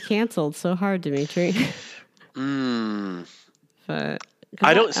going to be canceled so hard, Dimitri. Mm, But,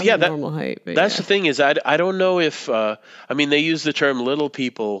 I because don't. I'm Yeah, a normal height, but that's yeah. the thing is I don't know if I mean they use the term little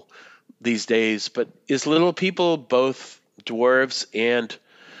people these days, but is little people both dwarves and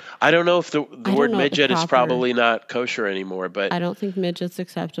I don't know if the I don't word know what the midget is proper. probably not kosher anymore, but I don't think midget's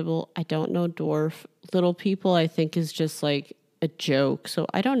acceptable. I don't know dwarf. Little people, I think, is just like a joke. So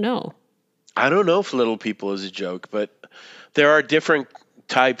I don't know. I don't know if little people is a joke, but there are different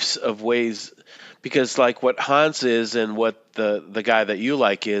types of ways because like what Hans is and what the guy that you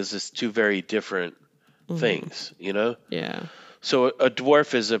like is two very different Hmm. things. Yeah. So a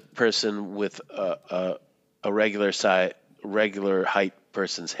dwarf is a person with a regular height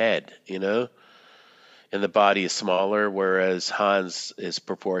person's head, and the body is smaller, whereas Hans is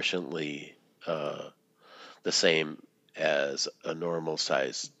proportionately uh, the same as a normal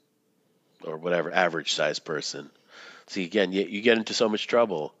size or whatever average size person. See, again, you get into so much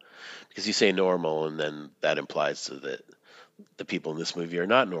trouble because you say normal, and then that implies that the people in this movie are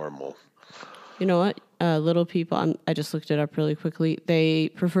not normal. You know what? Little people, I just looked it up really quickly. They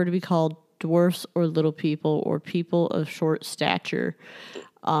prefer to be called dwarfs or little people or people of short stature.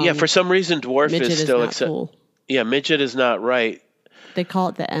 Yeah, for some reason, dwarf is Midget is still not accept. cool. Yeah, midget is not right. They call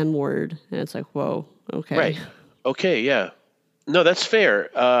it the M word. And it's like, whoa, okay. Right. Okay. Yeah. No, that's fair.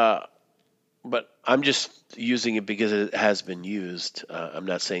 But I'm just using it because it has been used. I'm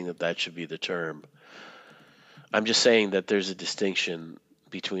not saying that should be the term. I'm just saying that there's a distinction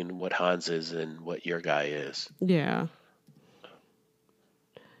between what Hans is and what your guy is. Yeah.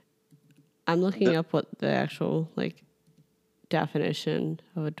 I'm looking up what the actual like definition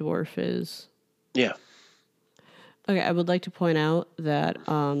of a dwarf is. Yeah. Okay, I would like to point out that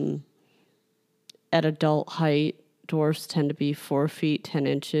at adult height, dwarfs tend to be 4 feet 10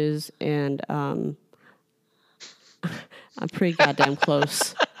 inches, and I'm pretty goddamn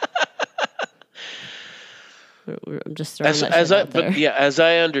close. I'm just throwing that shit out there. But yeah, as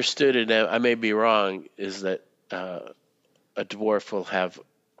I understood it, I may be wrong, is that a dwarf will have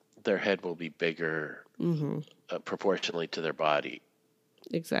their head will be bigger proportionally to their body.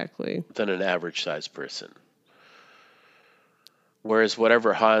 Exactly. Than an average sized person. Whereas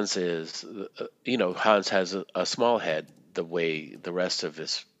whatever Hans is, Hans has a small head the way the rest of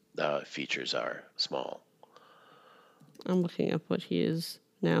his features are small. I'm looking up what he is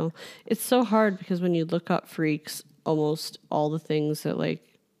now. It's so hard because when you look up Freaks, almost all the things that like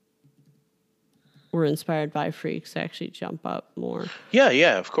were inspired by Freaks actually jump up more.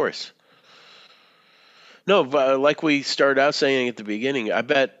 Yeah, of course. No, but like we started out saying at the beginning, I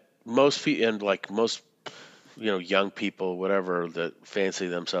bet most young people, whatever, that fancy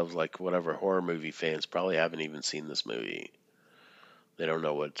themselves like whatever horror movie fans probably haven't even seen this movie. They don't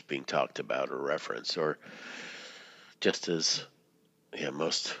know what's being talked about or referenced, or just as,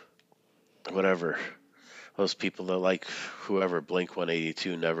 most people that like whoever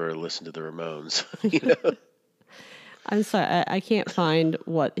Blink-182 never listened to the Ramones. I'm sorry, I can't find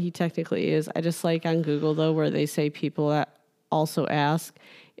what he technically is. I just like on Google though, where they say people that also ask,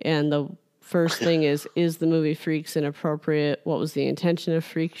 and the first thing is the movie Freaks inappropriate? What was the intention of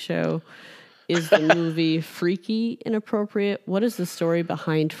Freak Show? Is the movie freaky inappropriate? What is the story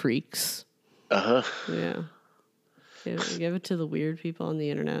behind Freaks? Yeah. Give it to the weird people on the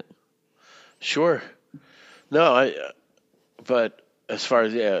internet. Sure. No, but as far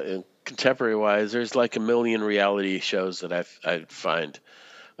as contemporary wise, there's like a million reality shows that I find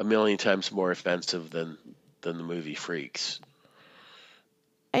a million times more offensive than the movie Freaks.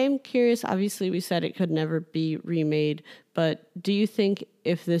 I am curious, obviously we said it could never be remade, but do you think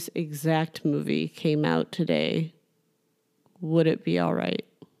if this exact movie came out today, would it be all right?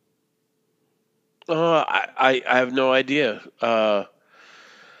 I have no idea. I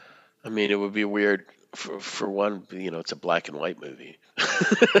mean, it would be weird for one, it's a black and white movie.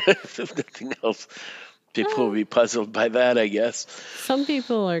 If nothing else, people will be puzzled by that, I guess. Some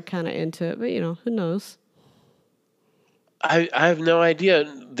people are kind of into it, but who knows? I have no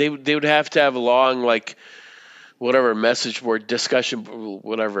idea. They would have to have a long, like, whatever message board discussion,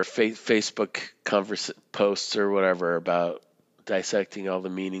 whatever Facebook posts or whatever about dissecting all the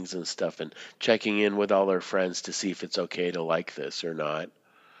meanings and stuff and checking in with all their friends to see if it's okay to like this or not.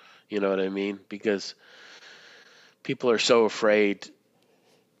 You know what I mean? Because people are so afraid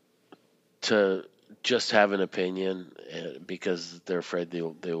to just have an opinion because they're afraid they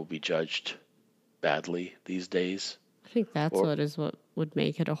will be judged badly these days. I think that's what would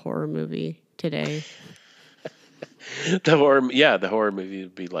make it a horror movie today. The horror movie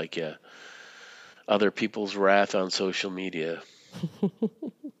would be like other people's wrath on social media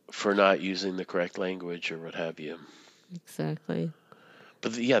for not using the correct language or what have you. Exactly.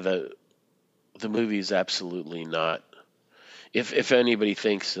 But the movie is absolutely not. If anybody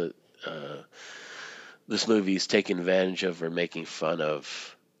thinks that this movie is taking advantage of or making fun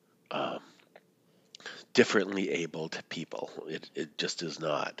of differently abled people, it just is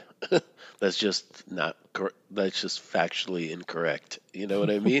not. That's just not. That's just factually incorrect. You know what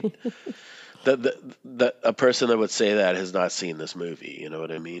I mean? A person that would say that has not seen this movie. You know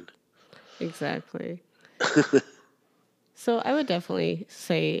what I mean? Exactly. So I would definitely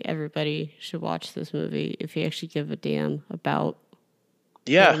say everybody should watch this movie if you actually give a damn about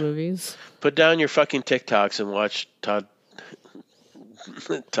movies. Put down your fucking TikToks and watch Todd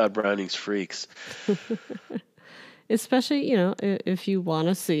Browning's Freaks. Especially, if you want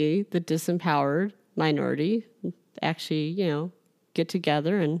to see the disempowered minority actually, get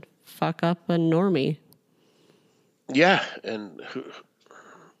together and fuck up a normie. Yeah, and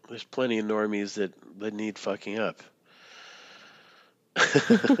there's plenty of normies that need fucking up. I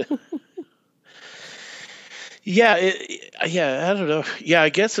don't know. Yeah, I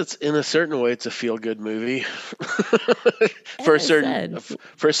guess it's in a certain way it's a feel-good movie for a certain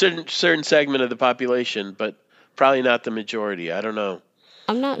segment of the population, but probably not the majority. I don't know.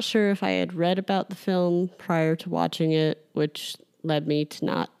 I'm not sure if I had read about the film prior to watching it, which led me to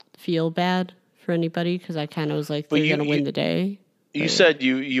not feel bad for anybody because I kind of was like, they're going to win the day. You said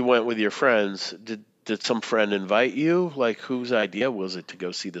you went with your friends. Did some friend invite you? Like, whose idea was it to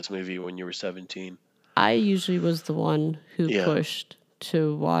go see this movie when you were 17? I usually was the one who pushed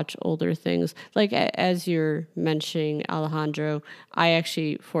to watch older things. Like as you're mentioning Alejandro, I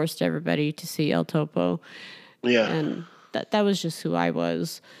actually forced everybody to see El Topo, Yeah. and that was just who I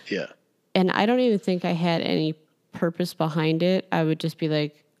was. Yeah. And I don't even think I had any purpose behind it. I would just be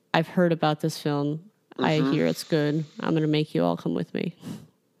like, I've heard about this film. I hear it's good. I'm going to make you all come with me.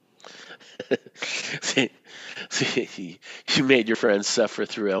 See, you made your friends suffer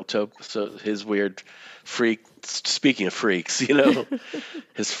through El Topo. So his weird freak. Speaking of freaks,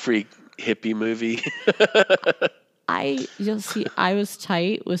 his freak hippie movie. You'll see, I was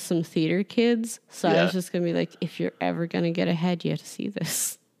tight with some theater kids, so I Yeah. was just gonna be like, if you're ever gonna get ahead, you have to see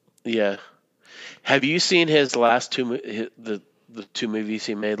this. Yeah. Have you seen his last the two movies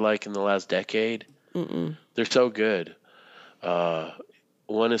he made like in the last decade? Mm-mm. They're so good.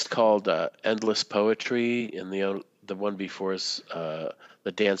 One is called Endless Poetry, and the one before is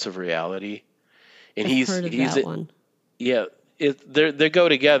The Dance of Reality. And I've heard of that one. Yeah, they go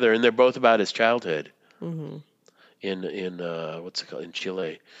together, and they're both about his childhood Mm-hmm. in what's it called, in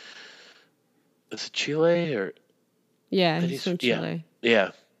Chile. Is it Chile or Yeah, he's from Chile.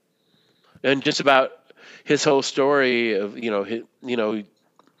 Yeah, and just about his whole story of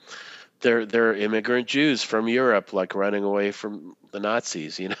they're immigrant Jews from Europe, like running away from the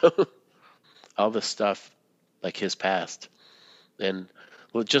Nazis, all this stuff, like his past, and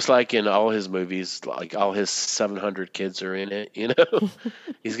just like in all his movies, like all his 700 kids are in it,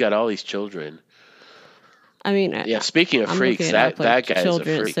 he's got all these children. I mean, Yeah. Speaking of I'm freaks, looking it that up, like, guy's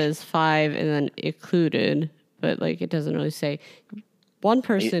children, a it freak. says 5 and then included, but like it doesn't really say. One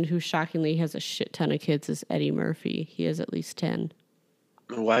person who shockingly has a shit ton of kids is Eddie Murphy. He has at least 10.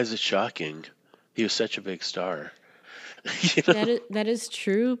 Why is it shocking? He was such a big star. That is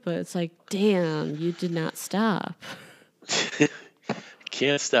true, but it's like, damn, you did not stop.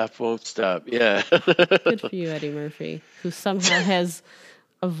 Can't stop, won't stop. Yeah. Good for you, Eddie Murphy, who somehow has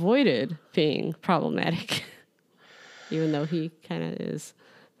avoided being problematic, even though he kind of is.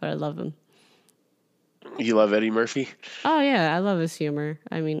 But I love him. You love Eddie Murphy? Oh, yeah, I love his humor.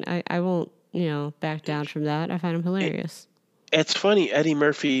 I mean, I won't, back down from that. I find him hilarious. It's funny, Eddie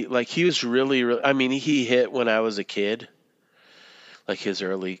Murphy, like he was really, I mean, he hit when I was a kid, like his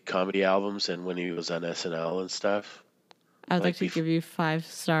early comedy albums and when he was on SNL and stuff. I'd like to give you 5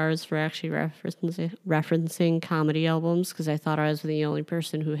 stars for actually referencing comedy albums, because I thought I was the only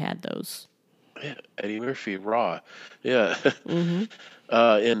person who had those. Yeah, Eddie Murphy, Raw. Yeah. Mm-hmm.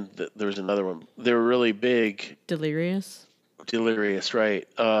 And there was another one. They were really big. Delirious, right.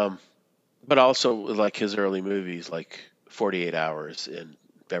 But also like his early movies, like 48 Hours and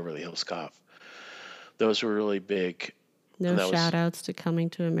Beverly Hills Cop. Those were really big. No shout outs to Coming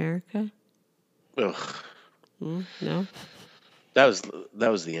to America? Ugh. No? That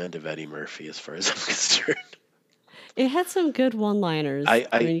was the end of Eddie Murphy as far as I'm concerned. It had some good one-liners. I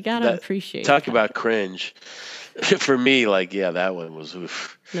mean, you gotta appreciate Talk about cringe. For me, like, yeah, that one was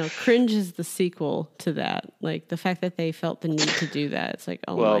oof. No, Cringe is the sequel to that. Like, the fact that they felt the need to do that. It's like,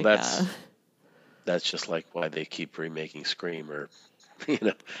 my God. That's just like why they keep remaking Scream, or,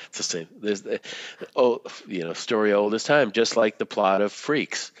 it's the same. There's story old as time, just like the plot of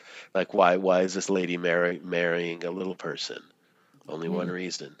Freaks. Like, why is this lady marrying a little person? Only one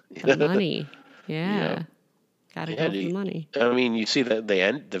reason. The money. Yeah. Gotta go for the money. I mean, you see that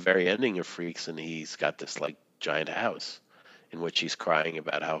the very ending of Freaks, and he's got this like giant house in which he's crying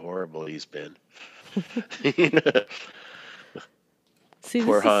about how horrible he's been. See,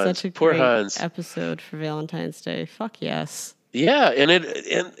 poor this Hans. is such a Poor great Hans. episode for Valentine's Day. Fuck yes. Yeah,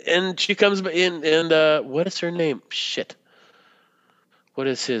 and she comes in, and what is her name? Shit. What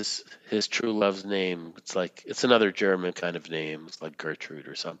is his true love's name? It's another German kind of name. It's like Gertrude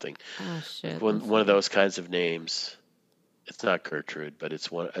or something. Oh shit. One of those kinds of names. It's not Gertrude, but it's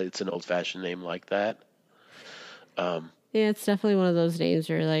an old-fashioned name like that. Yeah, it's definitely one of those names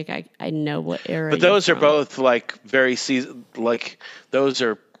where like I know what era. But those are both like very like those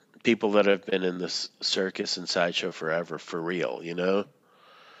are people that have been in this circus and sideshow forever, for real.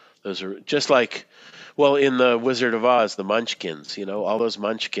 Those are just like, well, in the Wizard of Oz, the Munchkins. All those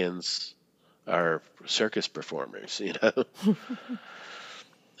Munchkins are circus performers.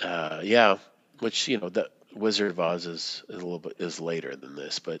 Yeah, which the Wizard of Oz is a little bit later than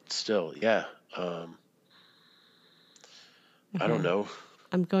this, but still, yeah. I don't know.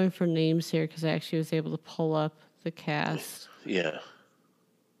 I'm going for names here because I actually was able to pull up the cast. Yeah.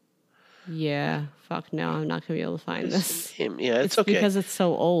 Yeah. Fuck no, I'm not gonna be able to find this. Yeah, it's okay because it's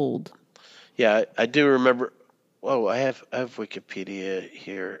so old. Yeah, I do remember. Oh, I have Wikipedia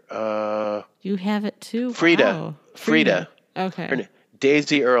here. You have it too. Frida. Wow. Frida. Okay.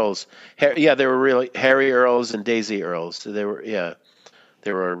 Daisy Earls. They were really Harry Earls and Daisy Earls. So they were, yeah.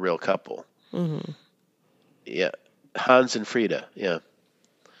 They were a real couple. Mm-hmm. Yeah, Hans and Frida. Yeah,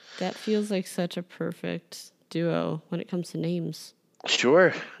 That feels like such a perfect duo when it comes to names.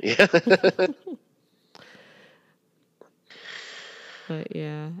 sure. Yeah, But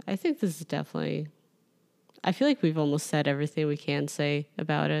yeah, I think this is definitely. I feel like we've almost said everything we can say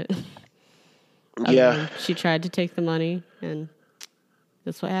about it. Other yeah. than she tried to take the money, and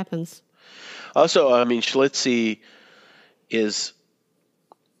that's what happens. Also, I mean, Schlitzie is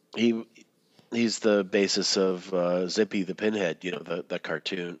he he's the basis of Zippy the Pinhead. You know, the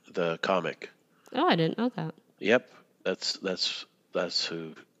cartoon, the comic. Oh, I didn't know that. Yep, that's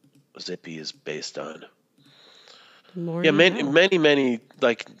who Zippy is based on. The more Yeah, you many know. many many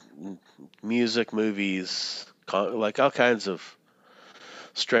like music, movies, like all kinds of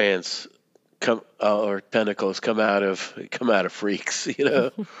strands come or tentacles come out of freaks. You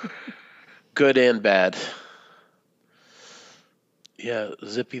know, good and bad. Yeah,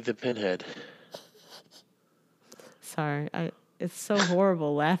 Zippy the Pinhead. Sorry, it's so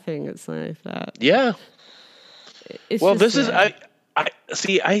horrible laughing at something like that. Yeah. It's Well, just this is yeah. I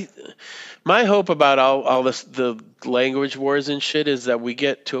see. My hope about all this the language wars and shit is that we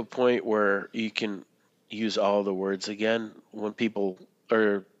get to a point where you can use all the words again when people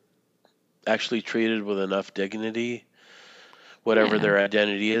are actually treated with enough dignity, whatever Yeah. their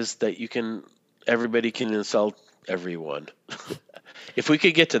identity is, that everybody can insult everyone. If we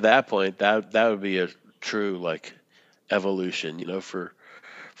could get to that point, that would be a true like evolution, you know, for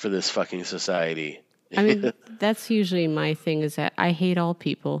this fucking society. I mean, that's usually my thing is that I hate all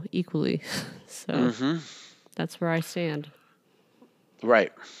people equally. So Hmm. that's where I stand.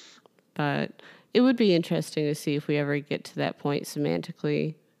 Right. But it would be interesting to see if we ever get to that point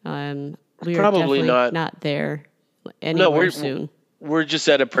semantically. We are Probably definitely not. not there No, anywhere soon. we're just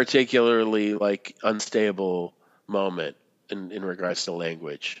at a particularly like unstable moment in regards to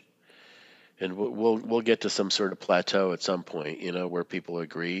language, and we'll get to some sort of plateau at some point, you know, where people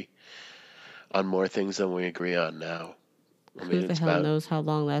agree on more things than we agree on now. I Who mean, the it's hell about knows how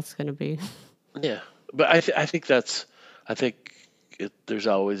long that's going to be? yeah, but I think there's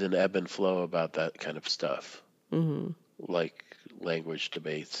always an ebb and flow about that kind of stuff, Hmm. like language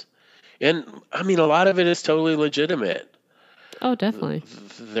debates, and I mean a lot of it is totally legitimate. Oh, definitely.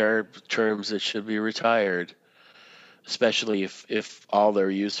 There are terms that should be retired, especially if all they're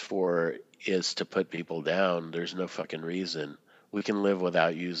used for is to put people down. There's no fucking reason we can live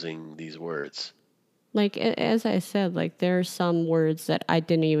without using these words. Like as I said, like there are some words that I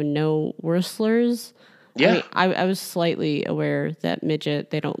didn't even know were slurs. I Yeah, mean, I was slightly aware that midget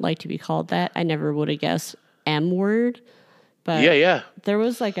they don't like to be called that. I never would have guessed M word, yeah, but yeah, there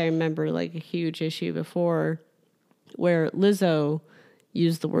was like I remember like a huge issue before where Lizzo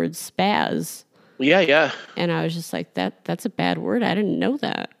used the word spaz, yeah, yeah. and I was just like that's a bad word. I didn't know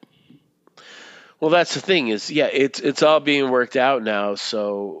that. Well, that's the thing is, yeah, it's all being worked out now.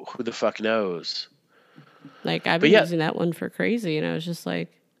 So who the fuck knows? Like I've But been yeah, using that one for crazy, and I was just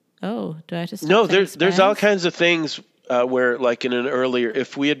like, oh, do I have to stop no, saying there's all spaz? kinds of things where, like in an earlier,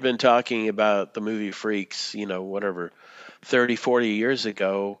 if we had been talking about the movie Freaks, you know, whatever, 30, 40 years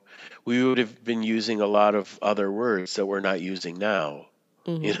ago, we would have been using a lot of other words that we're not using now,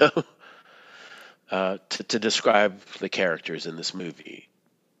 you Hmm. know, to describe the characters in this movie.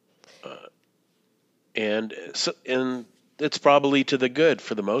 Uh, and it's probably to the good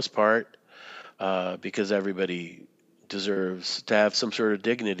for the most part, because everybody deserves to have some sort of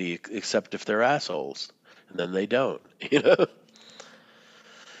dignity, except if they're assholes, and then they don't, you know.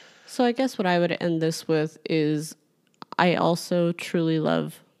 So I guess what I would end this with is I also truly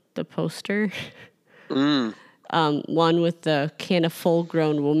love the poster. Mm. One with the can a full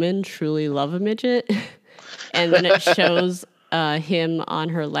grown woman truly love a midget? And then it shows him on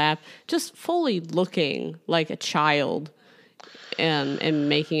her lap, just fully looking like a child and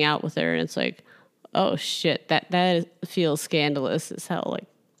making out with her. And it's like, oh shit, feels scandalous as hell.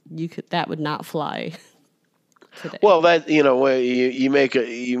 Like that would not fly today. Well, that you know, you make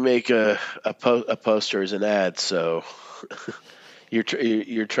a poster as an ad, so you're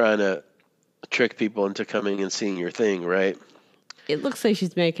trying to trick people into coming and seeing your thing, right? It looks like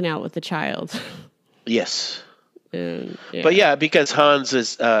she's making out with a child. Yes, And but yeah. yeah, because Hans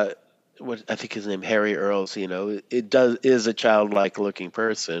is what I think his name Harry Earls, you know, it does is a childlike looking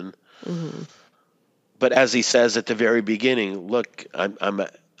person, Hmm. but as he says at the very beginning, look, I'm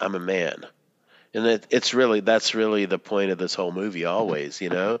a man, and that's really the point of this whole movie. Always, you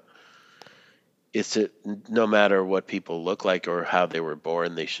know, it's that no matter what people look like or how they were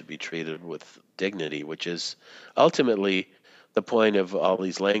born, they should be treated with dignity, which is ultimately the point of all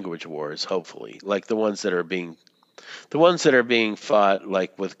these language wars. Hopefully, like the ones that are being The ones that are being fought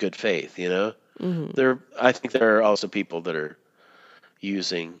like with good faith, you know. Hmm. I think there are also people that are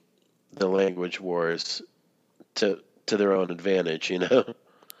using the language wars to their own advantage, you know,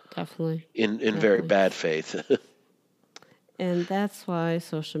 Definitely. in very Definitely. bad faith. And that's why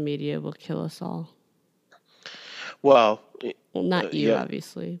social media will kill us all. Well, Well, not you, yeah,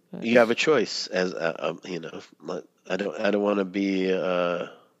 obviously, but you have a choice as you know. I don't want to be.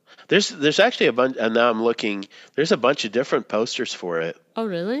 There's actually a bunch, and now I'm looking. There's a bunch of different posters for it. oh,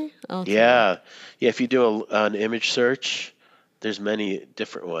 really? I'll take a look. Yeah, yeah. If you do an image search, there's many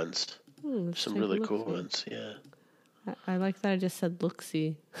different ones. Let's Some take a really look. cool See. ones. Yeah. I like that I just said look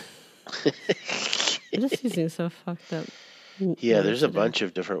see. I'm just using so fucked up Yeah, words there's a today. bunch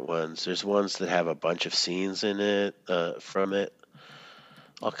of different ones. There's ones that have a bunch of scenes in it, from it,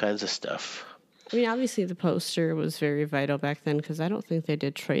 all kinds of stuff. I mean, obviously the poster was very vital back then because I don't think they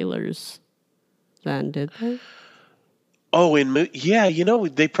did trailers then, did they? Oh, yeah, you know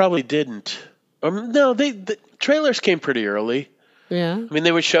they probably didn't. No, the trailers came pretty early. Yeah. I mean,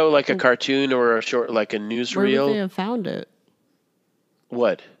 they would show like a Well, cartoon or a short, like a where would they newsreel. have found it?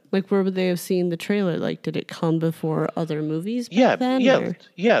 What? Like, where would they have seen the trailer? Like, did it come before other movies back Yeah, then? yeah, Or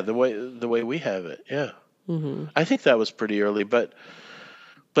yeah. The way we have it. Yeah, mm-hmm. I think that was pretty early, but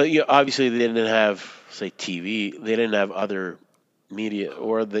yeah, obviously they didn't have say TV. They didn't have other media,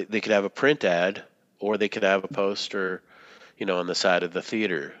 or they could have a print ad, or they could have a poster, on the side of the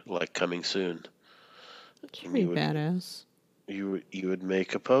theater, like coming soon, It's and pretty badass. you would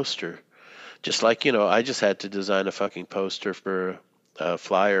make a poster, just like I just had to design a fucking poster for a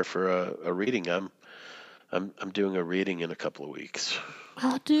flyer for a reading. I'm doing a reading in a couple of weeks.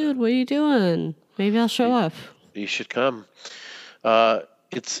 Oh, dude, what are you doing? Maybe I'll show You, up. you should come.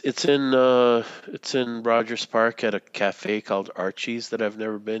 It's in Rogers Park at a cafe called Archie's that I've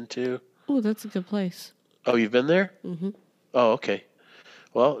never been to. Oh, that's a good place. Oh, you've been there? Mm-hmm. Oh, okay.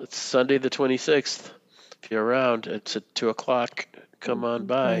 Well, it's Sunday the 26th. If you're around, it's at 2 o'clock. Come on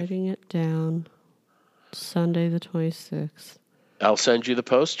by. Writing it down. Sunday the 26th. I'll send you the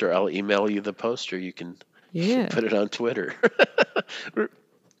poster. I'll email you the poster. You can Yeah. put it on Twitter.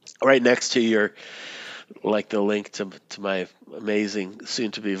 Right next to the link to my amazing,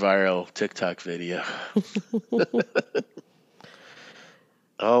 soon to be viral TikTok video.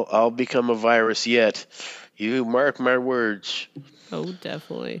 I'll become a virus yet. You mark my words. Oh,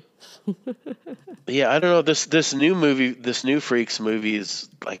 definitely. Yeah, I don't know. This new movie, this new Freaks movie is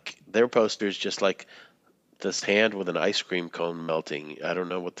like their poster is just like this hand with an ice cream cone melting. I don't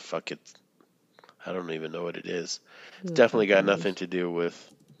know what the fuck it's. I don't even know what it is. It's Who the definitely fuck got knows? nothing to do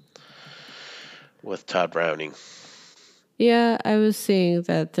with Todd Browning. Yeah, I was seeing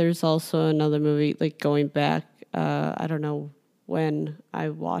that there's also another movie, like going back, I don't know when I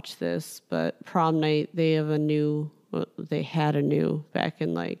watched this, but Prom Night, they had a new back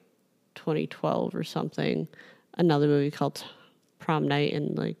in like 2012 or something, another movie called Prom Night,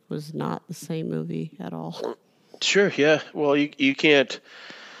 and like was not the same movie at all. Sure, yeah. Well, you can't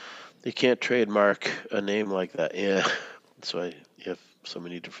trademark a name like that. Yeah, that's why you have so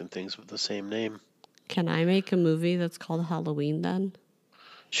many different things with the same name. Can I make a movie that's called Halloween then?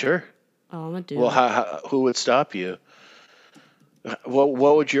 Sure. Oh, I'm gonna do Well, it. who would stop you? What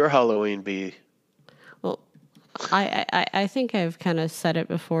would your Halloween be? Well, I think I've kind of said it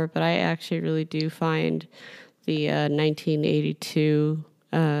before, but I actually really do find the 1982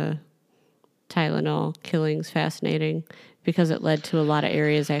 Tylenol killings fascinating because it led to a lot of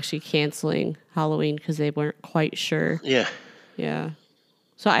areas actually canceling Halloween because they weren't quite sure. Yeah. Yeah.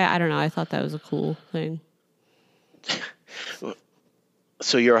 So I don't know. I thought that was a cool thing.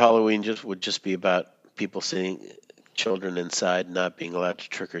 So your Halloween would just be about people seeing children inside not being allowed to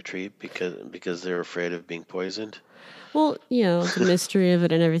trick or treat because they're afraid of being poisoned. Well, the mystery of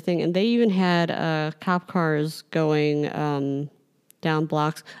it and everything. And they even had cop cars going down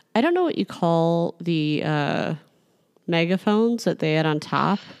blocks. I don't know what you call the megaphones that they had on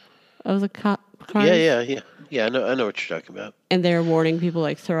top of the cop cars. Yeah. I know what you're talking about. And they're warning people,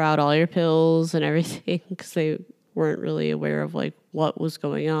 like, throw out all your pills and everything because they weren't really aware of, like, what was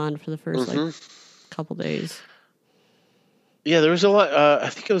going on for the first, like, couple days. Yeah, there was a lot. I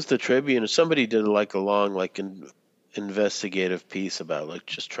think it was the Tribune. Somebody did like a long, investigative piece about like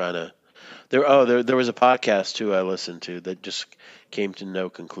just trying to. There was a podcast too I listened to that just came to no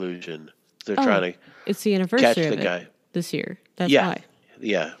conclusion. They're trying to It's the catch anniversary the of it guy. this year. That's Yeah, why.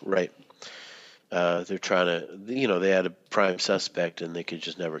 yeah, right. They're trying to. They had a prime suspect and they could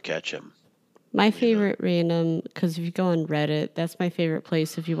just never catch him. My favorite random, because if you go on Reddit, that's my favorite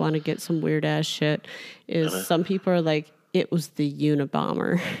place if you want to get some weird ass shit, is some people are like, it was the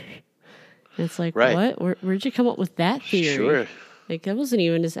Unabomber. And it's like, Right. what? Where'd you come up with that theory? Sure. Like, that wasn't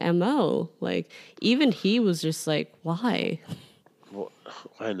even his MO. Like, even he was just like, why? Well,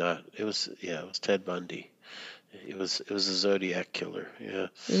 why not? It was Ted Bundy. It was a Zodiac killer. Yeah.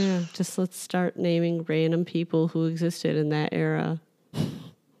 Yeah, just let's start naming random people who existed in that era.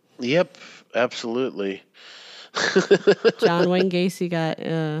 Yep. Absolutely. John Wayne Gacy got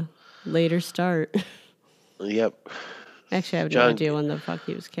a later start. Yep. Actually, I have no idea when the fuck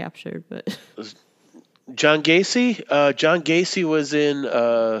he was captured, but John Gacy. John Gacy was in.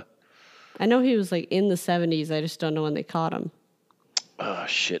 I know he was like in the 70s. I just don't know when they caught him. Oh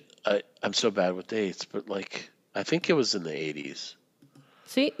shit! I'm so bad with dates, but like I think it was in the 80s.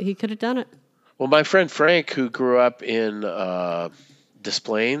 See, he could have done it. Well, my friend Frank, who grew up in Des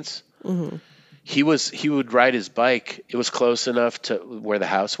Plaines, he would ride his bike. It was close enough to where the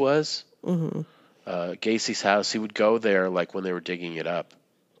house was. Gacy's house. He would go there like when they were digging it up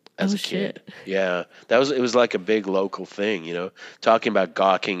as a kid. Shit. Yeah, it was like a big local thing, you know. Talking about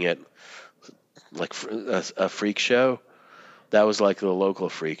gawking at like a freak show. That was like the local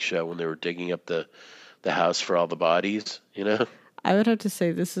freak show when they were digging up the house for all the bodies, you know. I would have to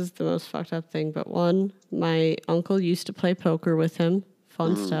say this is the most fucked up thing, but one, my uncle used to play poker with him.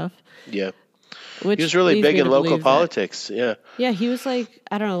 Fun stuff. Yeah. Which He was really leads big me in to local believe that- politics. Yeah. Yeah, he was like,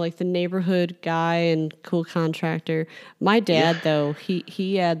 I don't know, like the neighborhood guy and cool contractor. My dad, though,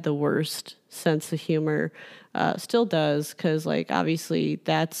 he had the worst sense of humor. Still does, because like obviously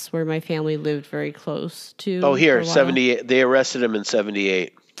that's where my family lived very close to. Oh, for here, a while. 78. They arrested him in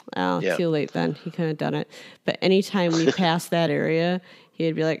 78. Oh, Yeah. too late then. He couldn't have done it. But anytime we passed that area,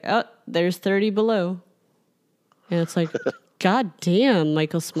 he'd be like, oh, there's 30 below. And it's like, God damn,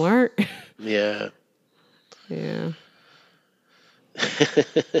 Michael Smart. Yeah. Yeah.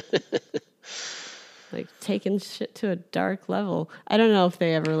 Like taking shit to a dark level. I don't know if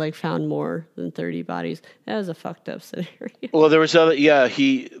they ever like found more than 30 bodies. That was a fucked up scenario. Well, there was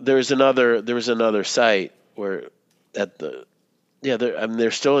there was another site where at the I mean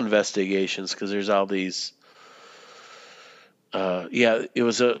there's still investigations because there's all these there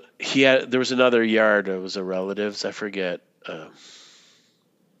was another yard. It was a relative's, I forget.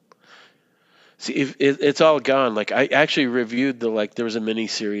 See, if it's all gone. Like I actually reviewed there was a mini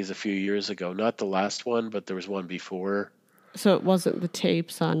series a few years ago, not the last one, but there was one before. So it wasn't the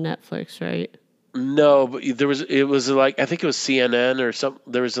tapes on Netflix, right? No, but it was like I think it was CNN or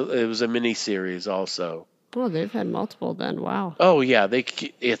something. It was a mini series also. Oh, they've had multiple then. Wow. Oh yeah,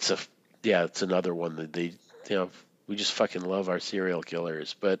 it's another one that they we just fucking love our serial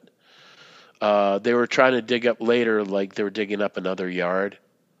killers, but they were trying to dig up later, like they were digging up another yard.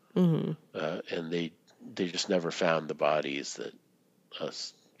 And they just never found the bodies that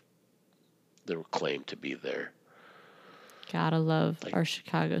were claimed to be there. Gotta love our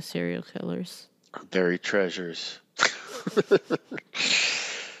Chicago serial killers. Buried treasures.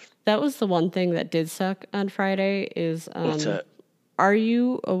 That was the one thing that did suck on Friday is What's that? are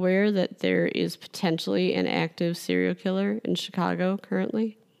you aware that there is potentially an active serial killer in Chicago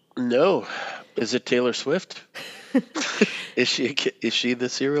currently? No, is it Taylor Swift? Is she the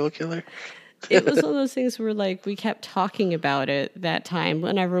serial killer? It was one of those things where like we kept talking about it that time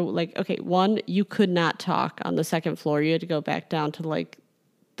whenever like, okay, one, you could not talk on the second floor. You had to go back down to like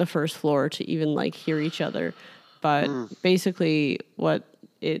the first floor to even like hear each other. But basically what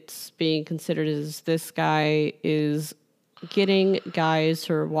it's being considered is this guy is getting guys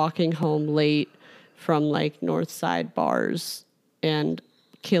who are walking home late from like North Side bars and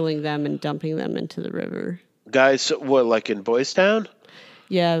killing them and dumping them into the river. Guys, what, like in Boys Town?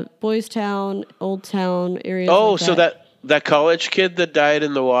 Yeah, Boys Town, Old Town areas. Oh, like so that college kid that died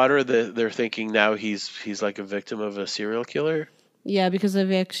in the water, they're thinking now he's like a victim of a serial killer? Yeah, because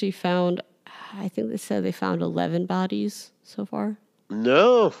they've actually found, I think they said they found 11 bodies so far.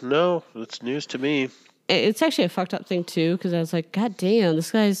 No, that's news to me. It's actually a fucked up thing too, because I was like, God damn,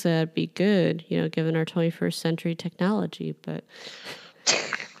 this guy's be good, given our 21st century technology. But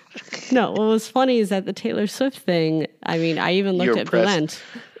no, what was funny is that the Taylor Swift thing. I mean, I even looked at Brent.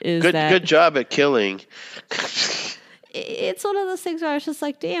 Good job at killing. It's one of those things where I was just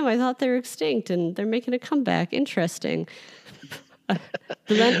like, damn, I thought they were extinct and they're making a comeback. Interesting.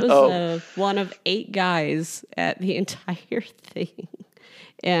 Brent was one of 8 guys at the entire thing.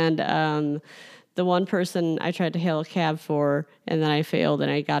 And the one person I tried to hail a cab for and then I failed and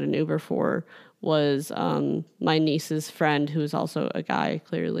I got an Uber for was my niece's friend, who's also a guy,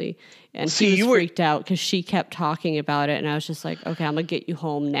 clearly. And he was freaked out because she kept talking about it. And I was just like, okay, I'm going to get you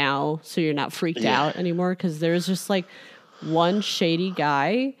home now so you're not freaked out anymore. Because there's just like one shady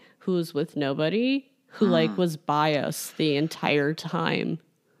guy who was with nobody who like was by us the entire time.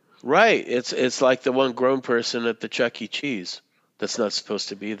 Right. It's like the one grown person at the Chuck E. Cheese that's not supposed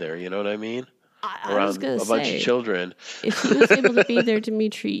to be there. You know what I mean? I was Around gonna a bunch of say, children. if he was able to be there,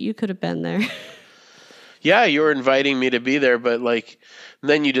 Dimitri, you could have been there. Yeah, you were inviting me to be there, but like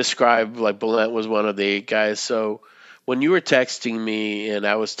then you described like Bulent was one of the 8 guys. So when you were texting me and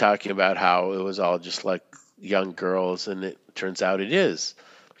I was talking about how it was all just like young girls, and it turns out it is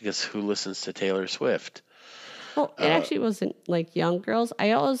because who listens to Taylor Swift? Well, it Uh, actually wasn't like young girls.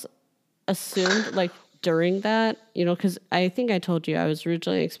 I always assumed like during that, because I think I told you I was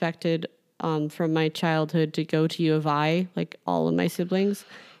originally expected from my childhood to go to U of I, like all of my siblings.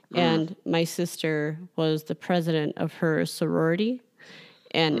 mm, And my sister was the president of her sorority.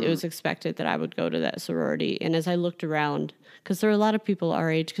 And it mm, was expected that I would go to that sorority. And as I looked around, because there are a lot of people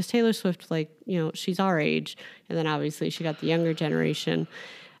our age, because Taylor Swift, like, she's our age. And then obviously she got the younger generation.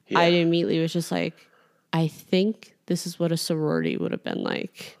 I yeah. immediately was just like, I think this is what a sorority would have been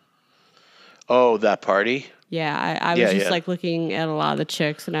like. Oh, that party? Yeah, I Yeah, was just yeah. like looking at a lot of the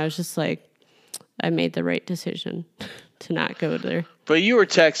chicks, and I was just like, I made the right decision to not go there. But you were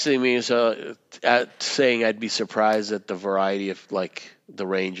texting me saying I'd be surprised at the variety of like the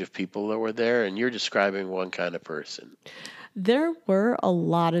range of people that were there, and you're describing one kind of person. There were a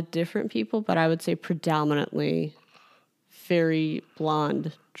lot of different people, but I would say predominantly very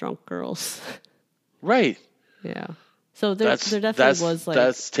blonde drunk girls. Right. Yeah. So That's there definitely that's was like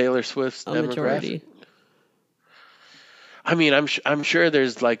that's Taylor Swift's a demographic. majority. I mean, I'm sure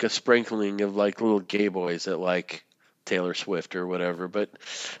there's like a sprinkling of like little gay boys that like Taylor Swift or whatever, but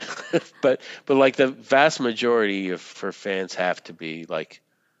but like the vast majority of her fans have to be like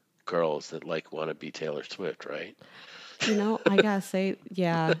girls that like want to be Taylor Swift, right? I gotta say,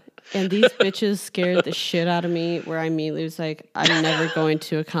 yeah. And these bitches scared the shit out of me where I immediately was like, I'm never going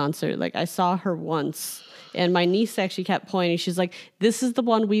to a concert. Like, I saw her once, and my niece actually kept pointing. She's like, this is the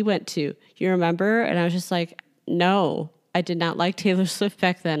one we went to. You remember? And I was just like, no, I did not like Taylor Swift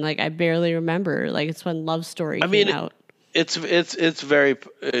back then. Like, I barely remember. Like, it's when Love Story I came mean, out. it's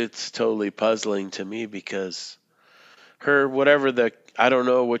totally puzzling to me because her whatever the I don't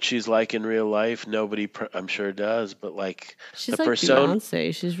know what she's like in real life. Nobody I'm sure does, but like the She's like persona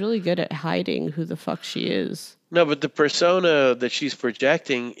Beyonce. She's really good at hiding who the fuck she is. no, but the persona that she's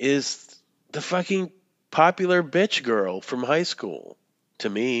projecting is the fucking popular bitch girl from high school to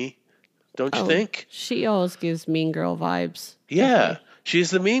me. Don't you Oh, think? she always gives mean girl vibes. Yeah, Definitely. she's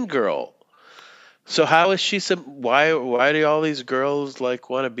the mean girl. So how is she some why do all these girls like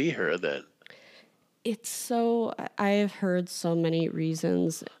want to be her then? It's so I have heard so many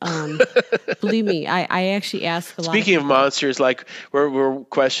reasons. Believe me, I actually ask a lot of Speaking of people. monsters, like we're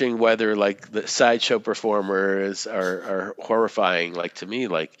questioning whether like the sideshow performers are horrifying. Like to me,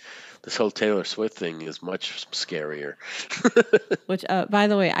 like this whole Taylor Swift thing is much scarier. Which, by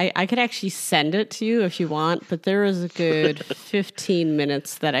the way, I could actually send it to you if you want. But there was a good 15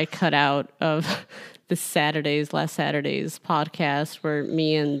 minutes that I cut out of the last Saturday's podcast where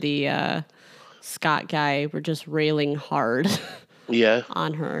me and the Scott guy were just railing hard Yeah.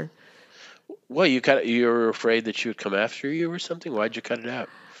 on her. Well, you were afraid that she would come after you or something. Why'd you cut it out?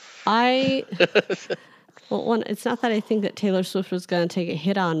 I Well, one, it's not that I think that Taylor Swift was going to take a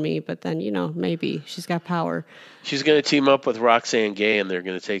hit on me, but then, maybe she's got power. She's gonna team up with Roxanne Gay, and they're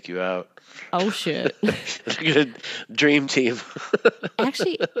gonna take you out. Oh, shit. They're gonna dream team.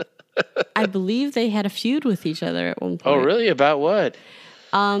 Actually, I believe they had a feud with each other at one Oh, point. really? About what?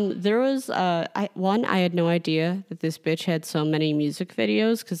 There was, I had no idea that this bitch had so many music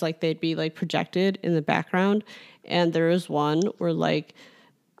videos because, like, they'd be, like, projected in the background. And there was one where, like,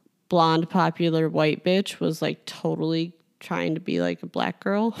 blonde, popular white bitch was, like, totally trying to be, like, a black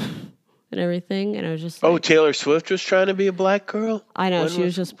girl. And everything, and I was just Oh, like, Taylor Swift was trying to be a black girl. I know When she was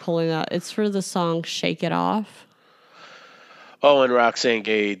was? just pulling out. It's for the song "Shake It Off." Oh, and Roxanne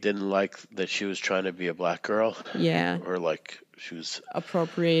Gay didn't like that she was trying to be a black girl, Yeah, or like she was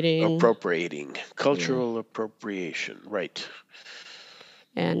appropriating. appropriating Yeah, cultural appropriation. Right.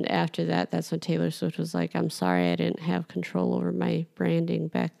 and after that, that's when Taylor Swift was like, "I'm sorry, I didn't have control over my branding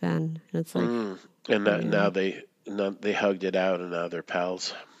back then." And it's like, And yeah, now they hugged it out, and now they're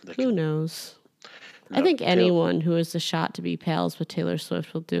pals. They who can knows? I no think Taylor. anyone who has the shot to be pals with Taylor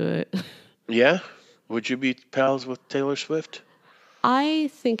Swift will do it. Yeah. Would you be pals with Taylor Swift? I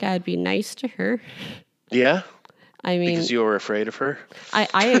think I'd be nice to her. Yeah, I because mean, you were afraid of her. I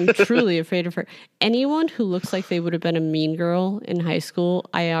am truly afraid of her. Anyone who looks like they would have been a mean girl in high school,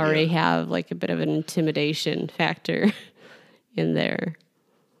 I already Yeah. have like a bit of an intimidation factor in there.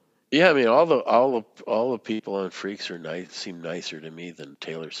 Yeah, I mean all the people on Freaks are nice. Seem nicer to me than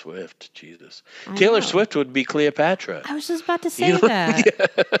Taylor Swift. Jesus, I Taylor know. Swift would be Cleopatra. I was just about to You say know?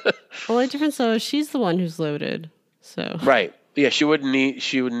 that. Only difference though, she's the one who's loaded. So Right. Yeah, she wouldn't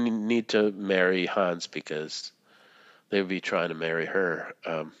need to marry Hans because they would be trying to marry her.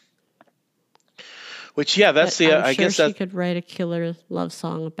 Which yeah, that's but the I'm I sure guess she that. could write a killer love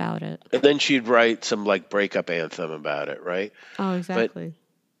song about it. And then she'd write some like breakup anthem about it, right? Oh, But exactly.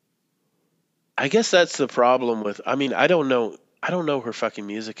 I guess that's the problem with. I mean, I don't know her fucking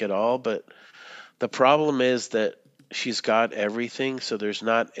music at all, but the problem is that she's got everything, so there's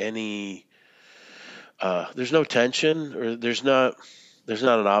no tension, or there's not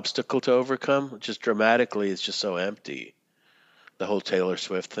an obstacle to overcome. Just dramatically, it's just so empty. The whole Taylor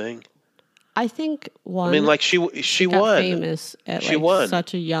Swift thing. I think I mean, one, like she she got won. famous at She like won.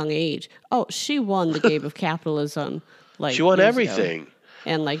 such a young age. Oh, she won the game of capitalism She like won years ago. everything.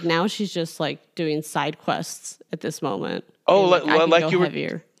 And like now she's just like doing side quests at this moment. Oh, Being like, I can like go you were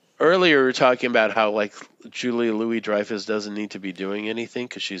heavier. earlier, we were talking about how like Julia Louis Dreyfus doesn't need to be doing anything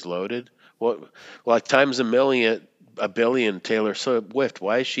because she's loaded. What, like times a billion Taylor Swift.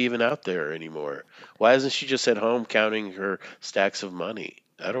 Why is she even out there anymore? Why isn't she just at home counting her stacks of money?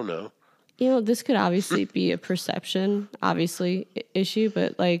 I don't know. You know, this could obviously be a perception, obviously, issue,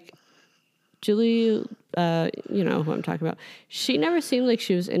 but like Julie, you know who I'm talking about. She never seemed like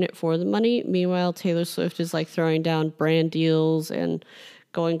she was in it for the money. Meanwhile, Taylor Swift is like throwing down brand deals and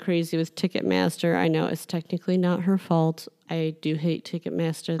going crazy with Ticketmaster. I know it's technically not her fault. I do hate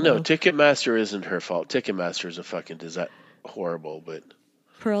Ticketmaster No, though. Ticketmaster isn't her fault. Ticketmaster is a fucking horrible, but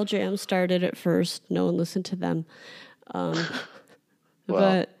Pearl Jam started it first. No one listened to them. well,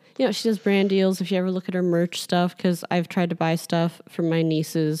 But you know, she does brand deals. If you ever look at her merch stuff, because I've tried to buy stuff for my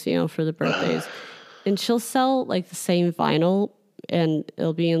nieces, you know, for the birthdays, and she'll sell like the same vinyl, and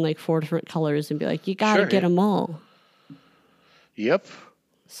it'll be in like 4 different colors, and be like, you got to sure, get yeah. them all. Yep.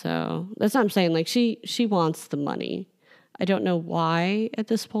 So that's what I'm saying. Like she wants the money. I don't know why at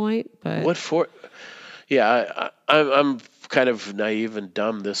this point, but What for? Yeah, I'm kind of naive and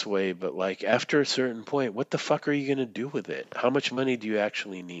dumb this way, but like after a certain point, what the fuck are you gonna do with it? How much money do you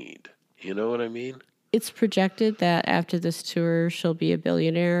actually need? You know what I mean? it's projected that after this tour, she'll be a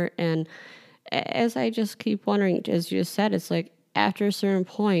billionaire. And as I just keep wondering, as you just said, it's like after a certain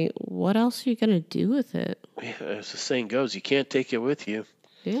point, what else are you gonna do with it? Yeah, as the saying goes, you can't take it with you.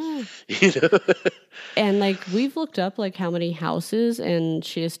 Yeah. You know? And like we've looked up like how many houses and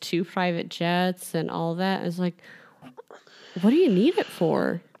she has 2 private jets and all that. It's like, what do you need it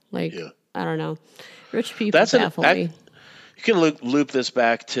for? Like, Yeah. I don't know. Rich people That's an baffle me. you can loop this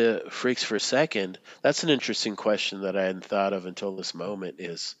back to Freaks for a second. That's an interesting question that I hadn't thought of until this moment.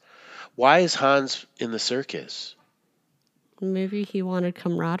 Is why is Hans in the circus? Maybe he wanted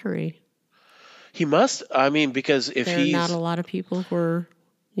camaraderie. He must. I mean, because if There are not a lot of people who are,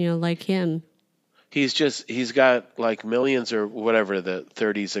 you know, like him. he's got like millions or whatever the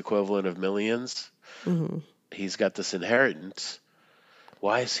 30s equivalent of millions. Hmm. He's got this inheritance.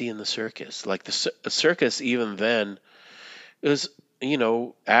 Why is he in the circus? Like the circus, even then, it was,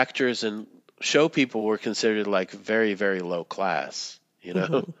 actors and show people were considered like very, very low class.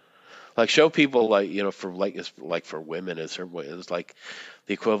 Hmm. Like show people, like for like like for women, it's it was like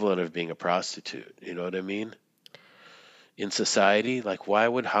the equivalent of being a prostitute. You know what I mean? In society, like why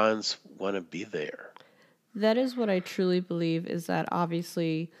would Hans want to be there? That is what I truly believe is that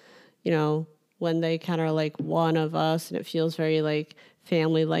obviously, you know, when they kind of like one of us and it feels very like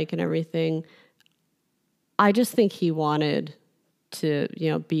family like and everything, I just think he wanted to, you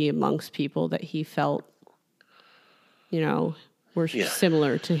know, be amongst people that he felt, you know, were Yeah.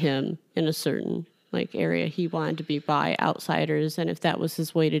 similar to him in a certain like area. He wanted to be by outsiders, and if that was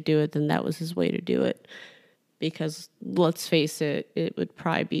his way to do it, then that was his way to do it. Because let's face it, it would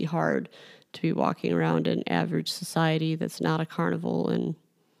probably be hard to be walking around in average society that's not a carnival and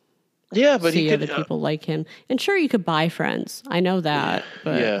Yeah, but he see could. other people like him. And sure, you could buy friends. I know that,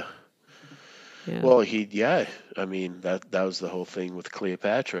 but Yeah. yeah. Well, yeah. I mean, that was the whole thing with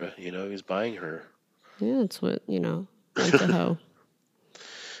Cleopatra. He was buying her. Yeah, that's what, you know, went to hoe.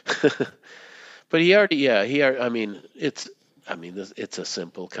 But he already, yeah, I mean, it's a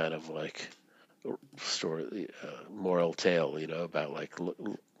simple kind of like story, moral tale, about like,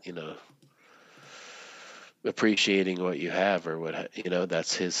 appreciating what you have or what,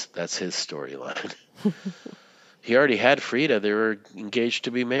 that's his storyline. He already had Frida. They were engaged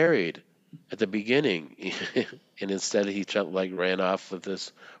to be married at the beginning, and instead he like ran off with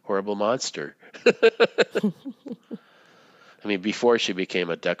this horrible monster. I mean, before she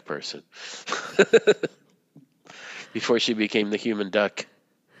became a duck person, before she became the human duck.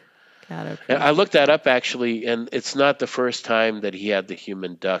 Gotta And I appreciate looked that that. up actually, and it's not the first time that he had the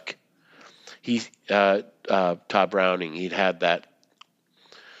human duck. He Todd Browning, he'd had that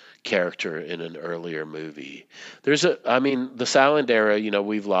character in an earlier movie. I mean, the silent era,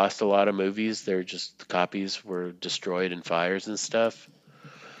 we've lost a lot of movies. They're just the copies were destroyed in fires and stuff.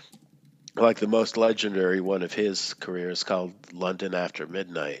 Like the most legendary one of his career is called London After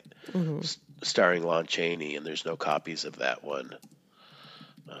Midnight, Hmm. starring Lon Chaney, and there's no copies of that one.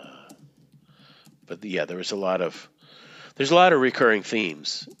 But yeah, there's a lot of recurring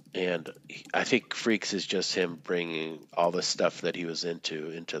themes, and I think Freaks is just him bringing all the stuff that he was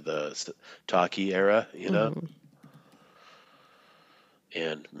into the talkie era, Hmm.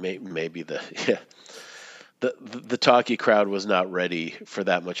 and maybe the yeah, the talkie crowd was not ready for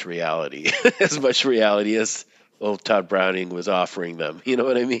that much reality, as much reality as old Todd Browning was offering them. You know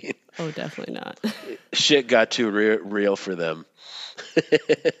what I mean? Oh, definitely not. Shit got too real for them.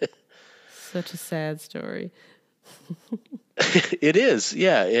 Such a sad story. It is,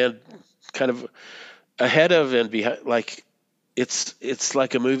 yeah, and kind of ahead of and behind. Like it's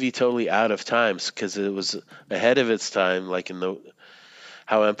like a movie totally out of times because it was ahead of its time, like in the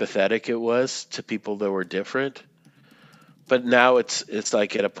how empathetic it was to people that were different. But now it's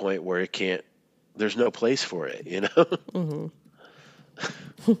like at a point where it can't. There's no place for it. Hmm.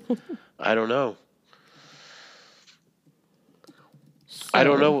 I don't know. I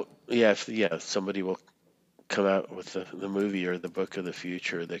don't So, know. Yeah, if somebody will come out with the movie or the book of the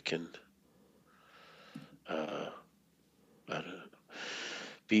future that can uh, I don't know,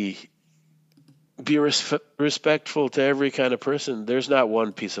 be respectful to every kind of person. There's not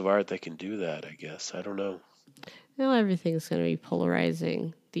one piece of art that can do that. I guess I don't know. everything's going to be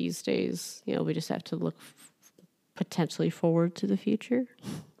polarizing these days. We just have to look potentially forward to the future.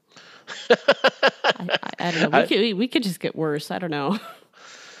 I don't know. We I, could just get worse. I don't know.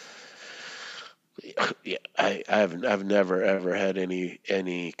 yeah, I've never ever had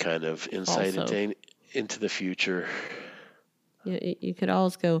any kind of insight Also, into the future. you could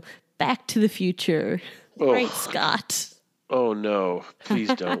always go Back to the Future. Right, Oh, Scott. oh no!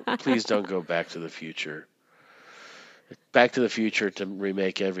 Please don't go Back to the Future. Back to the Future to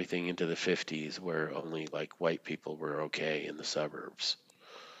remake everything into the 50s, where only like white people were okay in the suburbs.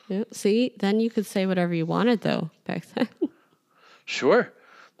 Yeah, see, then you could say whatever you wanted, though, back then. Sure,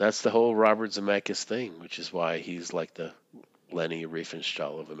 that's the whole Robert Zemeckis thing, which is why he's like the Lenny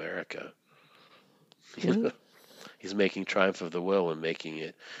Riefenstahl of America. Yeah. He's making Triumph of the Will and making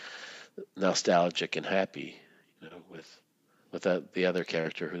it nostalgic and happy, with the other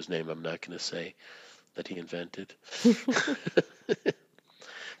character whose name I'm not going to say that he invented.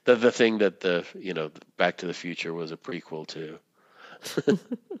 The thing that Back to the Future was a prequel to.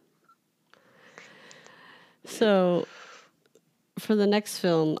 So, for the next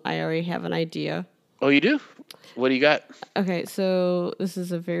film, I already have an idea. Oh, you do? What do you got? Okay, so this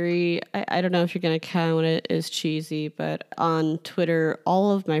is a I don't know if you're going to count it as cheesy, but on Twitter,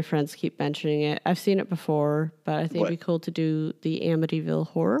 all of my friends keep mentioning it. I've seen it before, but I think it'd What? be cool to do the Amityville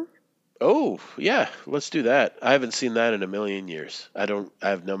Horror. Oh, yeah, let's do that. I haven't seen that in a million years. I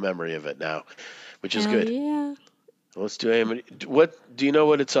have no memory of it now, which is Hell good. yeah. Let's do What do you know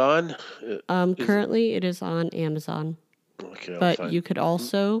what it's on? Is it Currently, it is on Amazon, okay? I'll but find. you could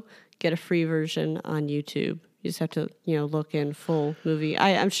also get a free version on YouTube. You just have to, look in full movie.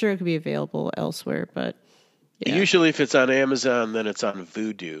 I'm sure it could be available elsewhere, but yeah. Usually, if it's on Amazon, then it's on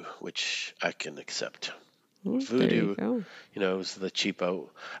Vudu, which I can accept. There you Vudu, go. is the cheapo.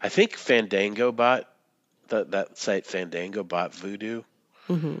 I think Fandango bought that site. Fandango bought Vudu.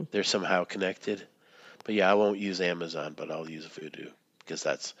 Hmm. They're somehow connected. But yeah, I won't use Amazon, but I'll use Vudu because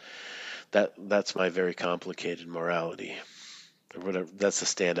that's my very complicated morality. Or whatever. That's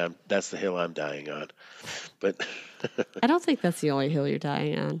the hill I'm dying on. But I don't think that's the only hill you're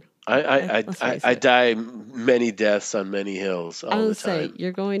dying on. Let's face I it. die many deaths on many hills I all the would say time.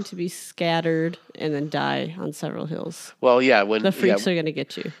 you're going to be scattered and then die on several hills. Well, yeah, The freaks are going to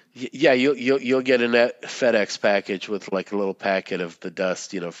get you. yeah, you'll get a FedEx package with like a little packet of the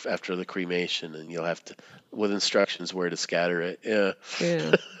dust, after the cremation, and you'll have to with instructions where to scatter it. Yeah.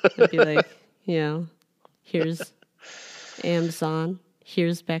 Yeah. It'd be like, here's Amazon.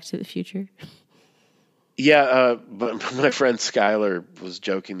 Here's Back to the Future. Yeah, but my friend Skylar was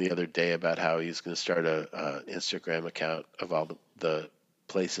joking the other day about how he's going to start a Instagram account of all the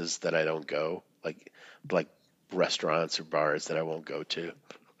places that I don't go, like restaurants or bars that I won't go to.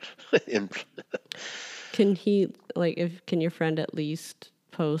 And Can can your friend at least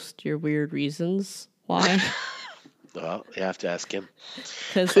post your weird reasons why? well, you have to ask him.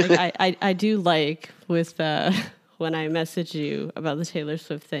 Because I do like with when I messaged you about the Taylor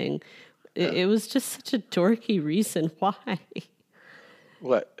Swift thing. It was just such a dorky reason why.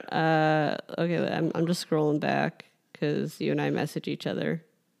 What? Okay, I'm just scrolling back because you and I message each other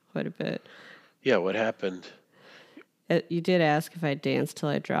quite a bit. Yeah, what happened? You did ask if I danced till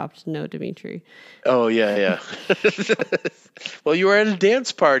I dropped No, Dimitri. Oh, yeah. Well, you were at a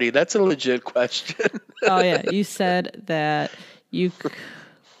dance party. That's a legit question. Oh, yeah. You said that you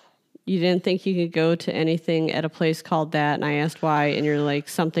didn't think you could go to anything at a place called that, and I asked why, and you're like,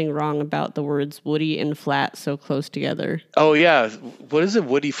 something wrong about the words woody and flat so close together. Oh, yeah. What is it,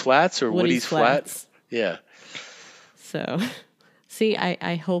 Woody Flats or Woody's Flats? Yeah. So, see,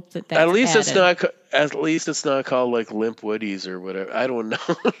 I hope that's At least added. At least it's not called like Limp Woodies or whatever. I don't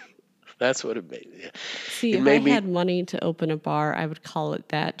know. That's what it made. Yeah. See, if I had money to open a bar, I would call it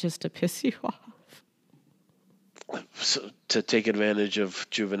that just to piss you off. So, to take advantage of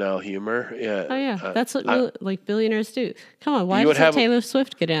juvenile humor. Yeah. Oh, yeah. That's what billionaires do. Come on, why doesn't Taylor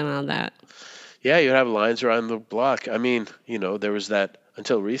Swift get in on that? Yeah, you'd have lines around the block. I mean, there was that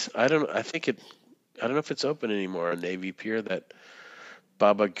until recent. I don't know if it's open anymore on Navy Pier, that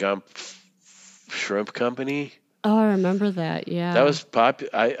Baba Gump Shrimp Company. Oh, I remember that. Yeah. That was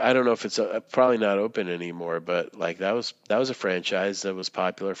I don't know if it's probably not open anymore, but like that was a franchise that was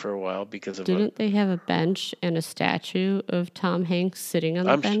popular for a while because of. Didn't they have a bench and a statue of Tom Hanks sitting on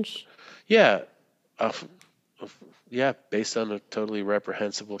the bench? Yeah, yeah, based on a totally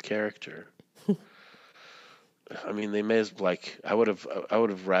reprehensible character. I mean, they may as I would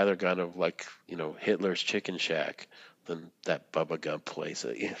have rather gone to Hitler's Chicken Shack than that Bubba Gump place.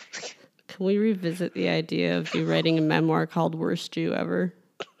 Can we revisit the idea of you writing a memoir called Worst Jew Ever?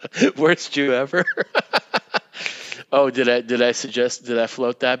 Worst Jew Ever? Oh, did I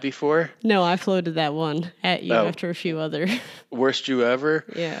float that before? No, I floated that one at you after a few other. Worst Jew Ever?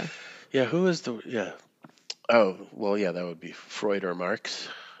 Yeah. Yeah, who is Oh, well, yeah, that would be Freud or Marx.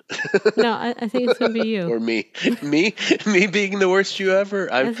 No, I think it's going to be you. Or me. Me being the worst Jew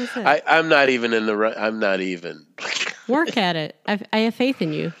ever? I'm not even in the right. I'm not even. Work at it. I have faith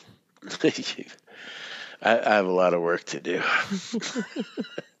in you. I have a lot of work to do.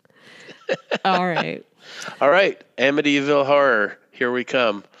 All right. Amityville Horror. Here we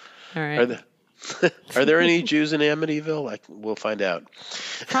come. All right. Are there any Jews in Amityville? We'll find out.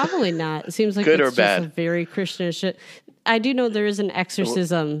 Probably not. It seems like good it's or bad. Just a very Christian shit. I do know there is an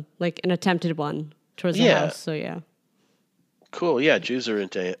exorcism, like an attempted one towards the house. So yeah. Cool. Yeah, Jews are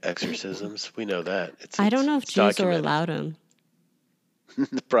into exorcisms. We know that. I don't know if Jews are allowed them.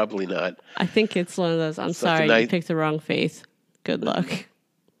 Probably not. I think it's one of those. I'm sorry, you picked the wrong faith. Good luck.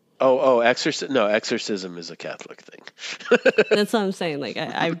 Exorcism is a Catholic thing. That's what I'm saying. Like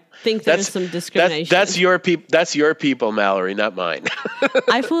I think there's some discrimination. That's your people, Mallory, not mine.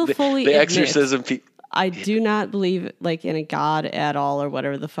 I will fully the admit, exorcism people. I do not believe like in a god at all or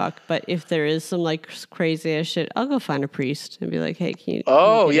whatever the fuck. But if there is some like crazy ass shit, I'll go find a priest and be like, hey, can you?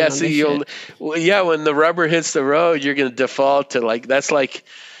 Oh yeah, see when the rubber hits the road, you're going to default to that's like,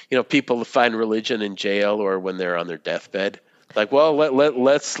 people find religion in jail or when they're on their deathbed. Like, well,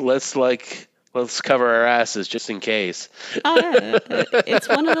 let's cover our asses just in case. Oh, yeah. It's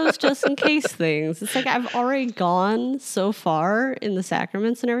one of those just in case things. It's like I've already gone so far in the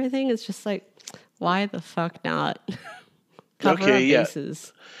sacraments and everything. It's just like, why the fuck not? Cover our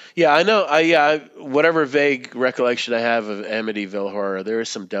bases. Yeah, I know. Whatever vague recollection I have of Amityville Horror, there is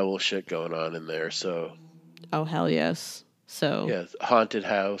some devil shit going on in there. So. Oh hell yes. So. Yeah, haunted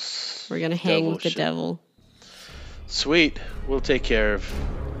house. We're gonna hang with the devil. Sweet. We'll take care of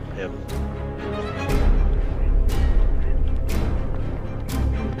him.